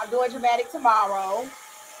 I'm doing dramatic tomorrow.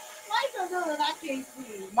 Why you doing it? I can't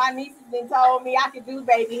see. My niece has been told me I can do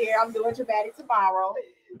baby hair. I'm doing dramatic tomorrow.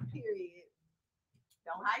 Period.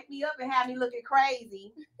 Don't hype me up and have me looking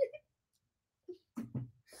crazy.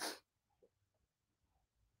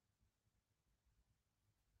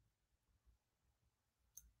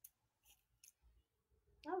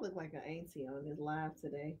 I look like an auntie on this live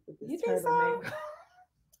today. With this you think so? Oh, you're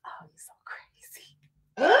so crazy.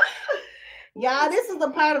 Y'all, this is a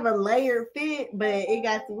part of a layered fit, but it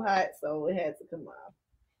got too hot, so it had to come off.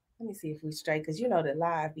 Let me see if we straight, because you know the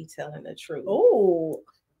live be telling the truth. Oh,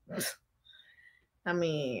 I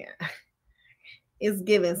mean, it's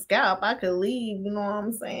giving scalp. I could leave, you know what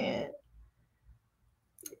I'm saying?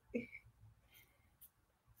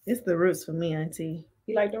 It's the roots for me, auntie.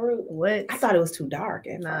 You like the root? What? I thought it was too dark.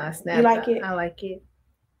 Nah, snap. You like it? I like it.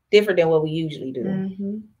 Different than what we usually do.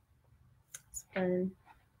 Mm-hmm. It's fun.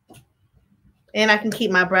 And I can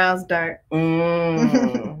keep my brows dark. See, you should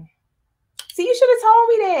have told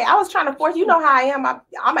me that. I was trying to force you. Know how I am.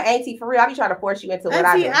 I'm an auntie for real. I be trying to force you into what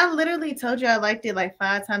I do. I literally told you I liked it like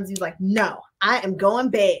 5 times. You was like, "No, I am going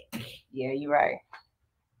back." Yeah, you're right.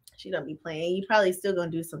 She don't be playing. You probably still gonna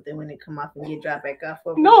do something when it come off and get dropped back off.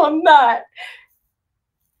 No, I'm not.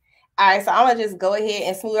 All right, so I'm gonna just go ahead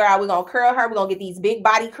and smooth her out. We're gonna curl her. We're gonna get these big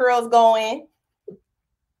body curls going.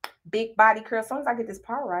 Big body curls. As soon as I get this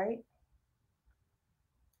part right.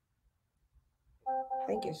 I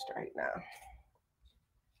think it's straight now.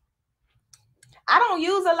 I don't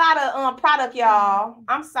use a lot of product, y'all.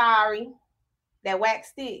 I'm sorry. That wax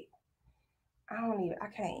stick. I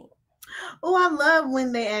can't. Oh, I love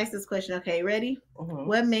when they ask this question. Okay, ready? Mm-hmm.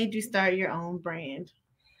 What made you start your own brand?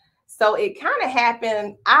 So it kind of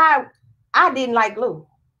happened. I didn't like glue.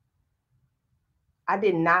 I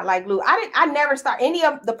did not like glue. I never start any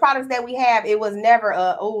of the products that we have. It was never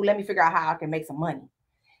let me figure out how I can make some money.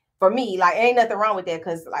 For me, like, ain't nothing wrong with that,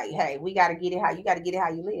 because like, hey, we got to get it how you got to get it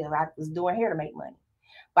how you live. I was doing hair to make money,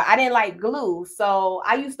 but I didn't like glue. So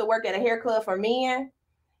I used to work at a hair club for men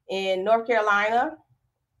in North Carolina,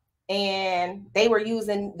 and they were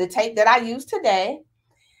using the tape that I use today.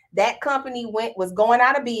 That company was going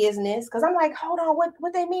out of business, because I'm like, hold on,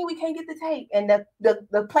 what they mean we can't get the tape? And the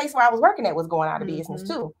place where I was working at was going out of business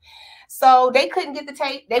too. So they couldn't get the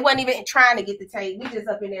tape. They wasn't even trying to get the tape. We just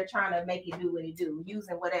up in there trying to make it do what it do,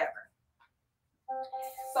 using whatever.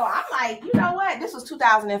 So I'm like, you know what? This was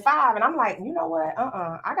 2005. And I'm like, you know what?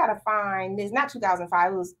 I got to find this. Not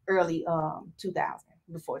 2005. It was early 2000,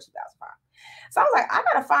 before 2005. So I was like, I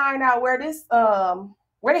got to find out where this,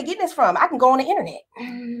 where they getting this from. I can go on the internet.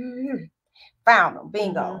 Found them.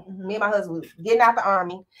 Bingo. Me and my husband was getting out the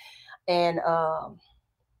Army and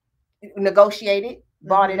negotiated.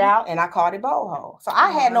 Bought it out, and I called it boho. So I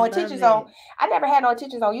had no intentions on. I never had no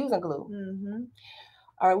intentions on using glue.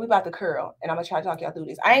 All right, we about to curl, and I'm gonna try to talk y'all through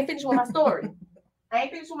this. I ain't finished with my story.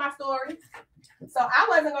 So I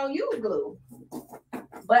wasn't gonna use glue,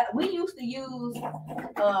 but we used to use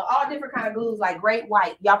all different kind of glues, like Great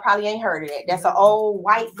White. Y'all probably ain't heard of that. That's an old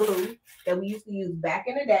white glue that we used to use back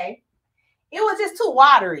in the day. It was just too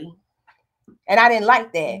watery, and I didn't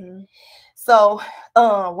like that. So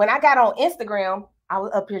when I got on Instagram, I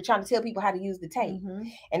was up here trying to tell people how to use the tape.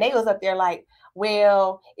 And they was up there like,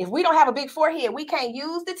 well, if we don't have a big forehead, we can't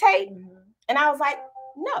use the tape. And I was like,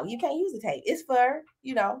 no, you can't use the tape. It's for,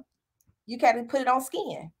 you got to put it on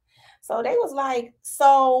skin. So they was like,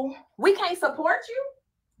 so we can't support you?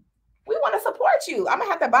 We want to support you. I'm going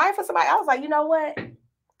to have to buy it for somebody. I was like, you know what?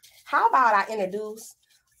 How about I introduce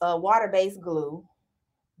a water-based glue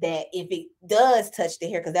that if it does touch the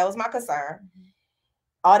hair, because that was my concern,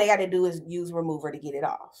 all they got to do is use remover to get it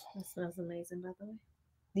off. That smells amazing, by the way.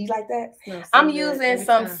 Do you like that? So I'm using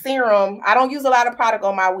some serum. I don't use a lot of product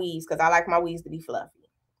on my weaves because I like my weaves to be fluffy.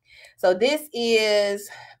 So this is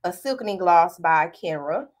a silkening gloss by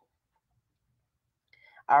Kenra.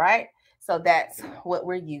 All right. So that's what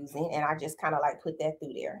we're using. And I just kind of like put that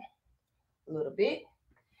through there a little bit.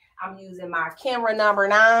 I'm using my Kenra number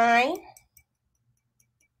 9.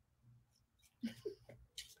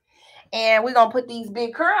 And we're going to put these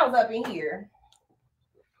big curls up in here.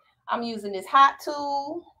 I'm using this hot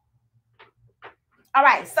tool. All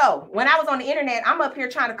right, so when I was on the internet, I'm up here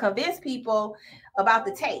trying to convince people about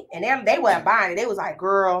the tape. And they weren't buying it. They was like,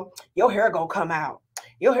 girl, your hair gonna come out.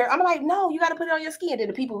 Your hair. I'm like, no, you got to put it on your skin. Then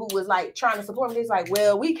the people who was like trying to support me, they's like,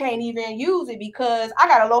 well, we can't even use it because I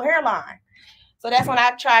got a low hairline. So that's when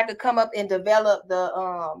I tried to come up and develop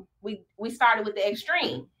the, we started with the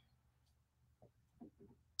extreme.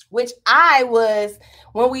 Which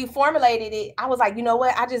when we formulated it, I was like, you know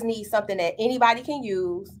what? I just need something that anybody can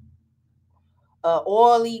use.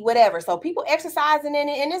 Oily, whatever. So people exercising in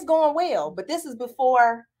it and it's going well. But this is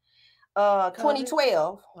before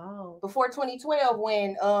 2012. Oh. Before 2012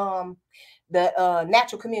 when the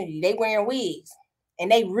natural community, they wearing wigs and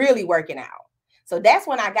they really working out. So that's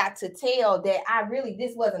when I got to tell that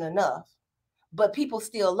this wasn't enough. But people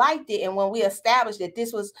still liked it. And when we established that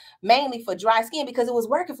this was mainly for dry skin because it was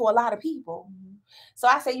working for a lot of people. Mm-hmm. So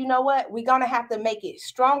I said, you know what? We're going to have to make it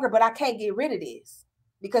stronger, but I can't get rid of this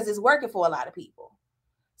because it's working for a lot of people.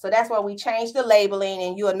 So that's why we changed the labeling,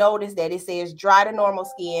 and you'll notice that it says dry to normal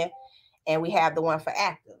skin, and we have the one for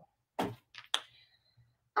active.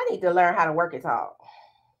 I need to learn how to work it all.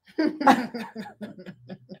 I need to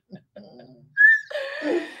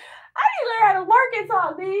learn how to work it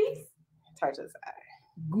all, these. Touch the side.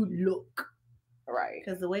 Good luck. Right.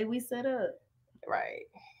 Because the way we set up. Right.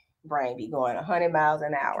 Brain be going 100 miles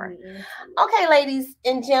an hour. Okay, ladies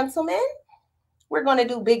and gentlemen. We're going to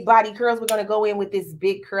do big body curls. We're going to go in with this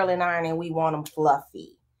big curling iron, and we want them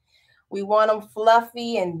fluffy. We want them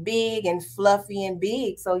fluffy and big and fluffy and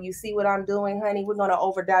big. So you see what I'm doing, honey? We're going to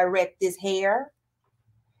over direct this hair.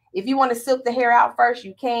 If you want to silk the hair out first,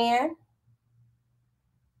 you can.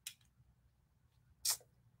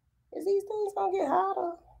 Is these things going to get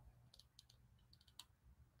hotter?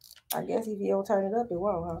 I guess if you don't turn it up, it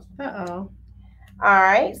won't, huh? Uh-oh. All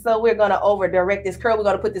right, so we're going to over direct this curl. We're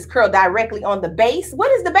going to put this curl directly on the base.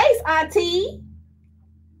 What is the base, Auntie?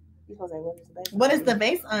 You supposed to say, what is the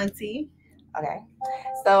base, Auntie? Okay,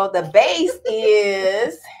 so the base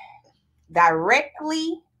is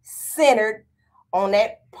directly centered on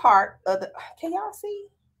that part of the. Can y'all see?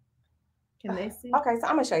 Can they see? Okay, so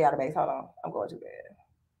I'm going to show y'all the base. Hold on. I'm going too bad.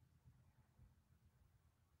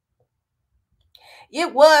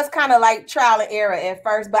 It was kind of like trial and error at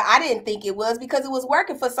first, but I didn't think it was because it was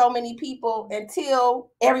working for so many people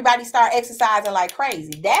until everybody started exercising like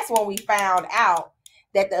crazy. That's when we found out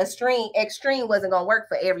that the extreme wasn't going to work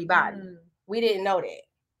for everybody. We didn't know that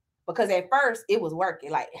because at first it was working.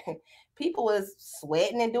 Like people was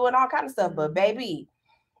sweating and doing all kinds of stuff, but baby,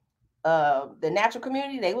 the natural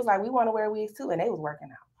community, they was like, we want to wear wigs too, and they was working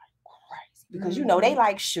out. Because you know they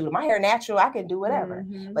like, shoot, my hair natural, I can do whatever.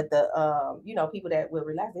 But the people that will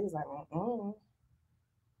relax, they was like,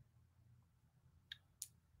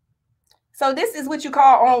 So this is what you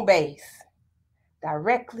call on base,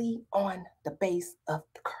 directly on the base of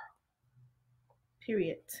the curl.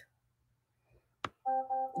 Period.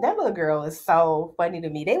 That little girl is so funny to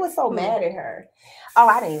me. They were so mad at her. Oh,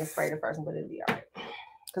 I didn't even spray the first one, but it'll be all right.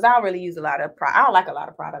 Because I don't really use a lot of product. I don't like a lot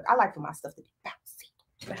of product. I like for my stuff to be bouncy.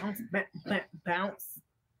 Bounce.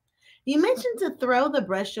 You mentioned to throw the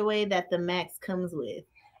brush away that the Max comes with.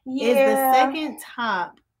 Yeah. Is the second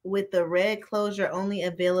top with the red closure only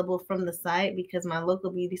available from the site? Because my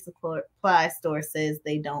local beauty supply store says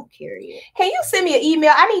they don't carry it. Can you send me an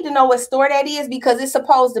email? I need to know what store that is because it's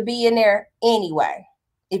supposed to be in there anyway.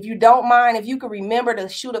 If you don't mind, if you can remember to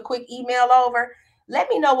shoot a quick email over, let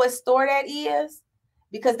me know what store that is.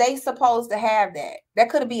 Because they supposed to have that. That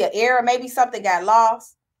could be an error. Maybe something got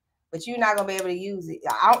lost, but you're not going to be able to use it.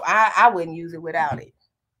 I wouldn't use it without it.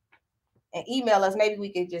 And email us. Maybe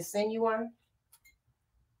we could just send you one.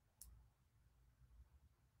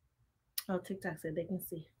 Oh, TikTok said they can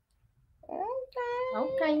see.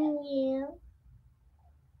 Okay, yeah.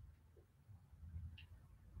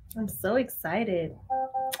 I'm so excited.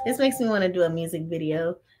 This makes me want to do a music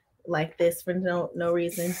video like this for no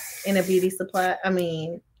reason in a beauty supply. I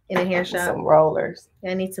mean, in a hair shop. Some rollers.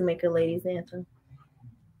 I need to make a ladies anthem.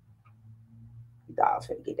 You thought I was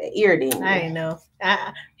going to get that ear, didn't you? I know.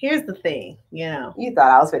 Here's the thing, You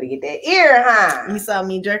thought I was going to get that ear, huh? You saw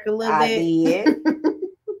me jerk a little bit. I did.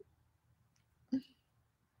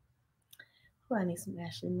 Oh, I need some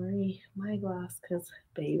Ashley Marie my gloss because,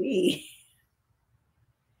 baby.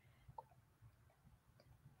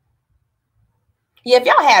 Yeah, if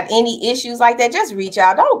y'all have any issues like that, just reach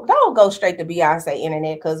out. Don't go straight to Beyonce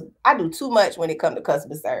internet, because I do too much when it comes to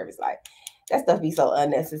customer service. Like, that stuff be so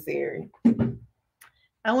unnecessary.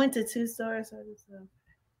 I went to 2 stores.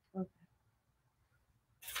 Okay.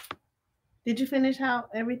 Did you finish how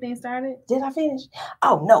everything started? Did I finish?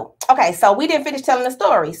 Oh no. Okay, so we didn't finish telling the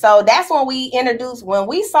story. So that's when we introduced, when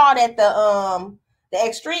we saw that the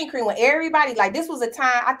extreme cream, when everybody, like, this was a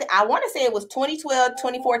time, I want to say it was 2012,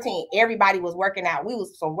 2014. Everybody was working out. We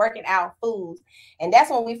was some working out foods. And that's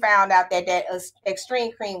when we found out that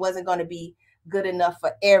extreme cream wasn't going to be good enough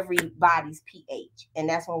for everybody's pH. And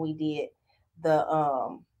that's when we did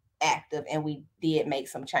the active, and we did make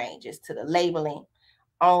some changes to the labeling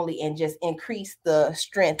only, and just increase the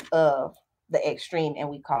strength of the extreme, and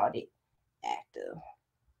we called it active.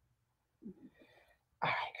 All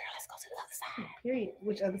right, girl, let's go to the other side. Period.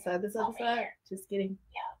 Which other side? This other side? Just kidding.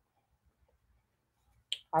 Yeah.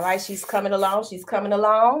 All right, she's coming along. She's coming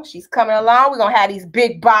along. She's coming along. We're gonna have these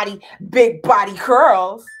big body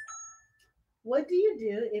curls. What do you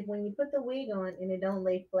do if when you put the wig on and it don't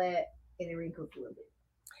lay flat and it wrinkles a little bit?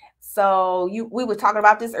 So we were talking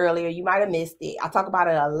about this earlier. You might have missed it. I talk about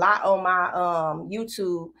it a lot on my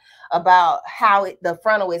YouTube about how the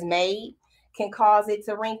frontal is made can cause it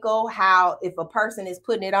to wrinkle. How if a person is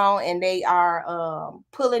putting it on and they are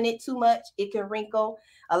pulling it too much, it can wrinkle.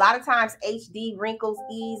 A lot of times HD wrinkles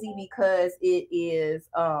easy because it is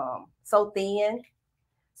so thin.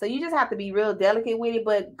 So you just have to be real delicate with it.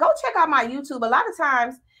 But go check out my YouTube. A lot of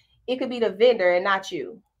times it could be the vendor and not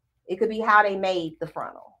you. It could be how they made the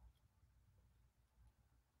frontal.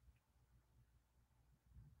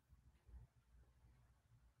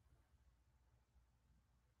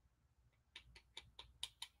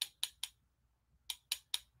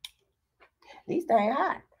 These things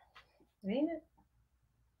hot. Ain't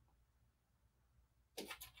it?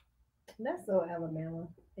 That's so Alabama.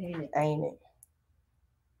 Ain't it? Ain't it?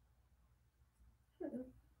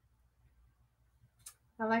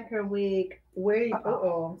 I like her wig.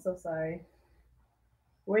 I'm so sorry.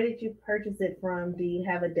 Where did you purchase it from? Do you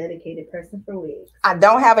have a dedicated person for wigs? I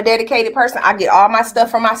don't have a dedicated person. I get all my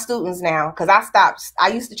stuff from my students now, because I stopped. I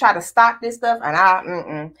used to try to stock this stuff, and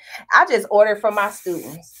I just order from my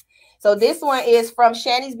students. So this one is from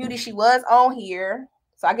Shani's Beauty. She was on here,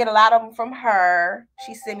 so I get a lot of them from her.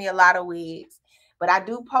 She sent me a lot of wigs, but I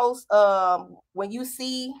do post. When you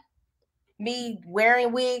see me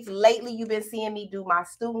wearing wigs lately, you've been seeing me do my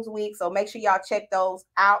students' wigs. So make sure y'all check those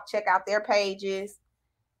out. Check out their pages,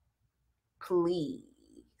 please.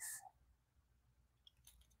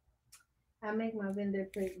 I make my vendor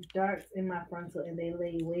put darks in my frontal and they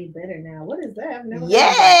lay way better now. What is that? I've never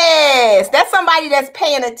Yes, that's somebody that's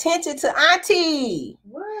paying attention to Auntie.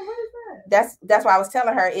 What is that? That's why I was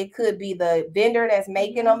telling her it could be the vendor that's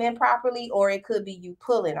making them improperly, or it could be you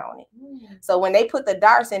pulling on it. So when they put the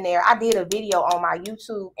darts in there, I did a video on my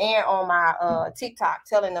YouTube and on my TikTok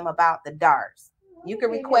telling them about the darts. You can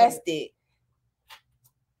request it.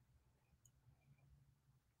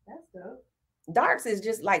 That's dope. Darts is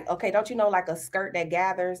just like, okay, don't you know, like a skirt that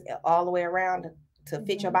gathers all the way around to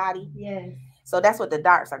fit your body? Yes. So that's what the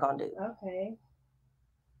darts are going to do. Okay.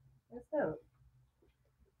 That's dope.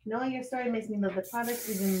 Knowing your story makes me love the products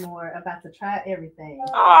even more. About to try everything.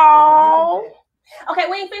 Oh. Okay,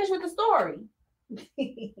 we ain't finished with the story.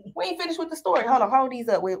 We ain't finished with the story. Hold on, hold these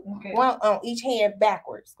up with one on each hand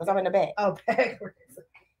backwards, because I'm in the back. Oh, backwards.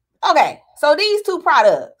 Okay, so these two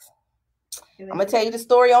products. I'm gonna tell you the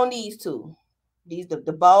story on these two. These the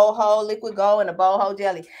Boho liquid gold and the Boho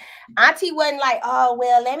jelly. Auntie wasn't like, oh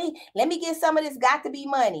well, let me get some of this got to be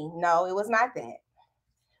money. No, it was not that.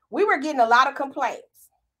 We were getting a lot of complaints.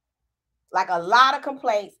 Like a lot of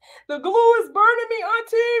complaints. The glue is burning me,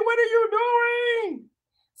 Auntie. What are you doing?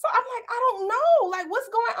 So I'm like, I don't know. Like, what's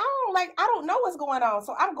going on? Like, I don't know what's going on.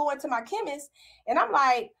 So I'm going to my chemist and I'm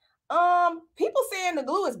like, people saying the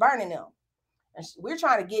glue is burning them. And we're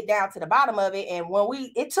trying to get down to the bottom of it. And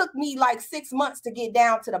it took me like 6 months to get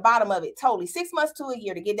down to the bottom of it. Totally 6 months to a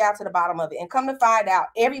year to get down to the bottom of it. And come to find out,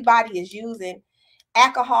 everybody is using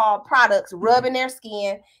alcohol products, rubbing their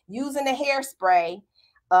skin, using the hairspray.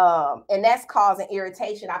 And that's causing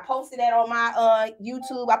irritation. I posted that on my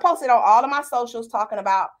YouTube. I posted on all of my socials talking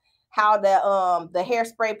about how the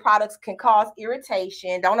hairspray products can cause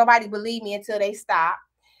irritation. Don't nobody believe me until they stop.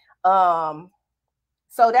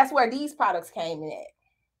 So that's where these products came in at.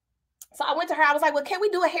 So I went to her. I was like, well, can we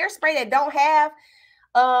do a hairspray that don't have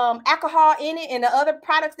alcohol in it and the other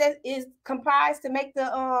products that is comprised to make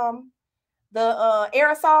the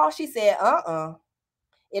aerosol? She said,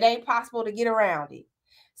 it ain't possible to get around it.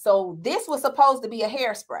 So this was supposed to be a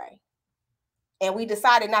hairspray. and we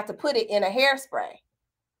decided not to put it in a hairspray,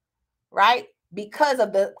 right? Because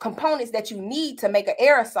of the components that you need to make an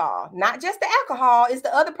aerosol, not just the alcohol, it's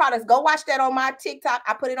the other products. Go watch that on my TikTok.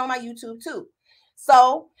 I put it on my YouTube too.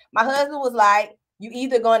 So my husband was like, you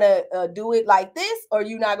either gonna do it like this or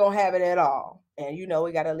you're not gonna have it at all. And you know,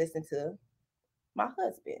 we gotta listen to my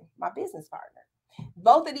husband, my business partner.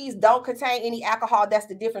 Both of these don't contain any alcohol. That's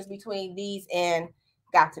the difference between these and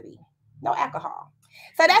got to be. No alcohol.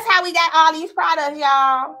 So that's how we got all these products,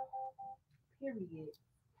 y'all. Period.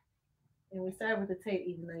 And we started with the tape,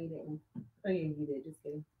 even though you didn't. Oh yeah, you did. Just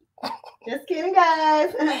kidding. Just kidding,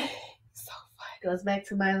 guys. So funny. Goes back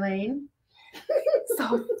to my lane.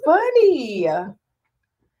 So funny.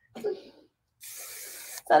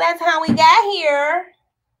 So that's how we got here.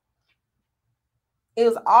 It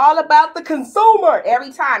was all about the consumer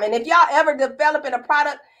every time. And if y'all ever developing a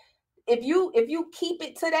product, if you keep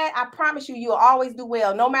it to that, I promise you, you'll always do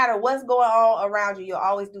well. No matter what's going on around you, you'll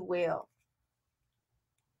always do well.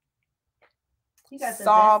 You got the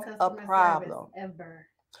Solve best a customer problem service ever.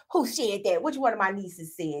 Who said that? Which one of my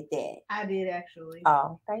nieces said that? I did actually.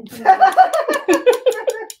 Oh, thank you.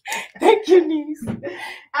 Thank you, niece.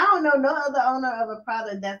 I don't know no other owner of a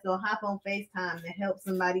product that's gonna hop on FaceTime to help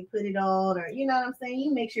somebody put it on, or you know what I'm saying.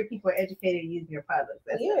 You make sure people are educated using your product.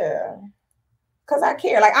 Yeah, because I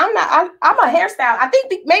care. Like I'm a hairstyle. I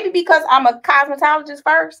think maybe because I'm a cosmetologist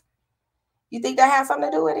first. You think that has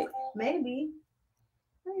something to do with it? Maybe.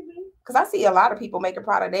 Because I see a lot of people make a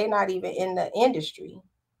product. They're not even in the industry.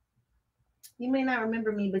 You may not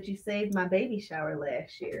remember me, but you saved my baby shower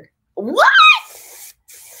last year. What?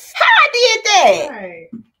 How I did that? All right.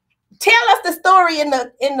 Tell us the story in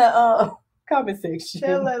the comment section.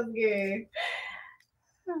 Tell us, girl.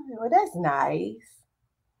 Well, that's nice.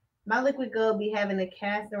 My liquid gold be having a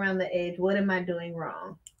cast around the edge. What am I doing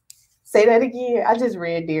wrong? Say that again. I just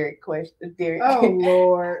read Derek's question. Derek. Oh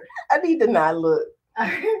Lord. I need to not look.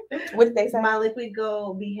 What did they say? My liquid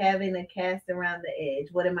gold be having a cast around the edge.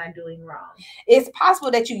 What am I doing wrong? It's possible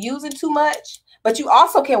that you're using too much, but you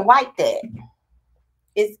also can wipe that.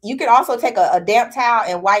 You can also take a damp towel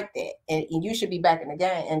and wipe that, and you should be back in the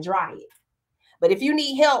game and dry it. But if you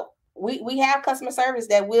need help, we have customer service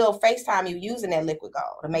that will FaceTime you using that liquid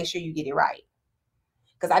gold to make sure you get it right.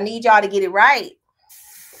 Because I need y'all to get it right.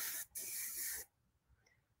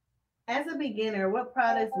 As a beginner, what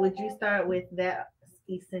products would you start with that's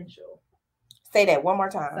essential? Say that one more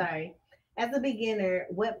time. Sorry. As a beginner,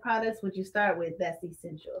 what products would you start with that's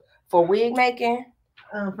essential? For wig making?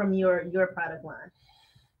 From your product line.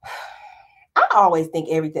 I always think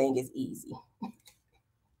everything is easy.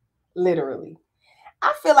 Literally.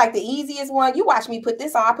 I feel like the easiest one, you watch me put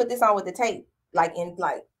this on. I put this on with the tape, like in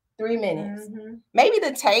 3 minutes. Mm-hmm. Maybe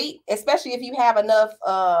the tape, especially if you have enough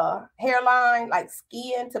hairline, like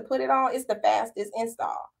skin to put it on, it's the fastest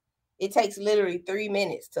install. It takes literally 3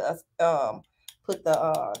 minutes to put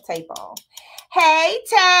the tape on. Hey,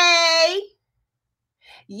 Tay.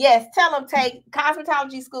 Yes, tell them, Tay,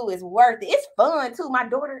 cosmetology school is worth it. It's fun, too. My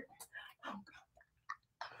daughter,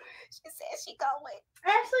 she said she going.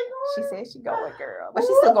 She said she going, girl. But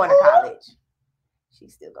she's still going to college.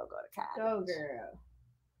 She's still going to go to college. Go, girl.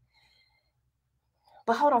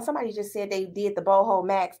 But hold on, somebody just said they did the boho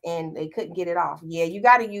max and they couldn't get it off. Yeah, you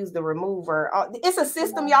got to use the remover. It's a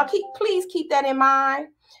system, y'all. Please keep that in mind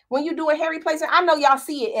when you do a hair replacement. I know y'all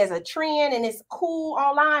see it as a trend and it's cool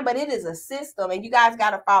online, but it is a system, and you guys got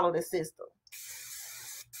to follow the system.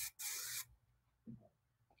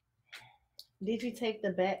 Did you take the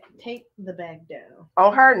back down?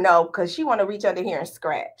 On her, no, because she want to reach under here and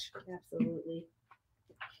scratch. Absolutely.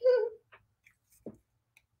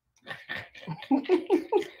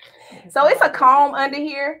 So it's a comb under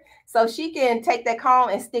here, so she can take that comb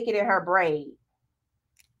and stick it in her braid.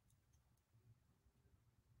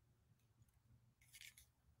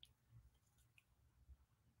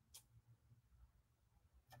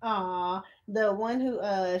 Aw, the one who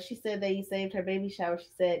she said that you saved her baby shower. She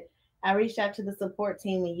said, I reached out to the support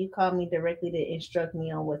team and you called me directly to instruct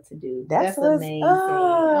me on what to do. That's amazing.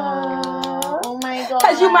 Oh my God.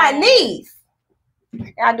 Because you my niece.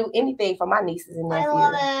 I do anything for my nieces and nephews. I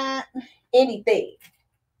love that. Anything.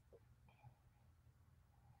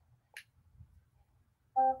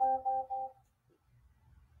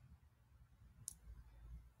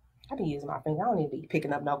 I be using my finger. I don't need to be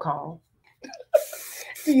picking up no comb.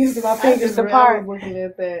 Using my fingers to part. Looking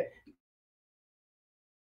at that.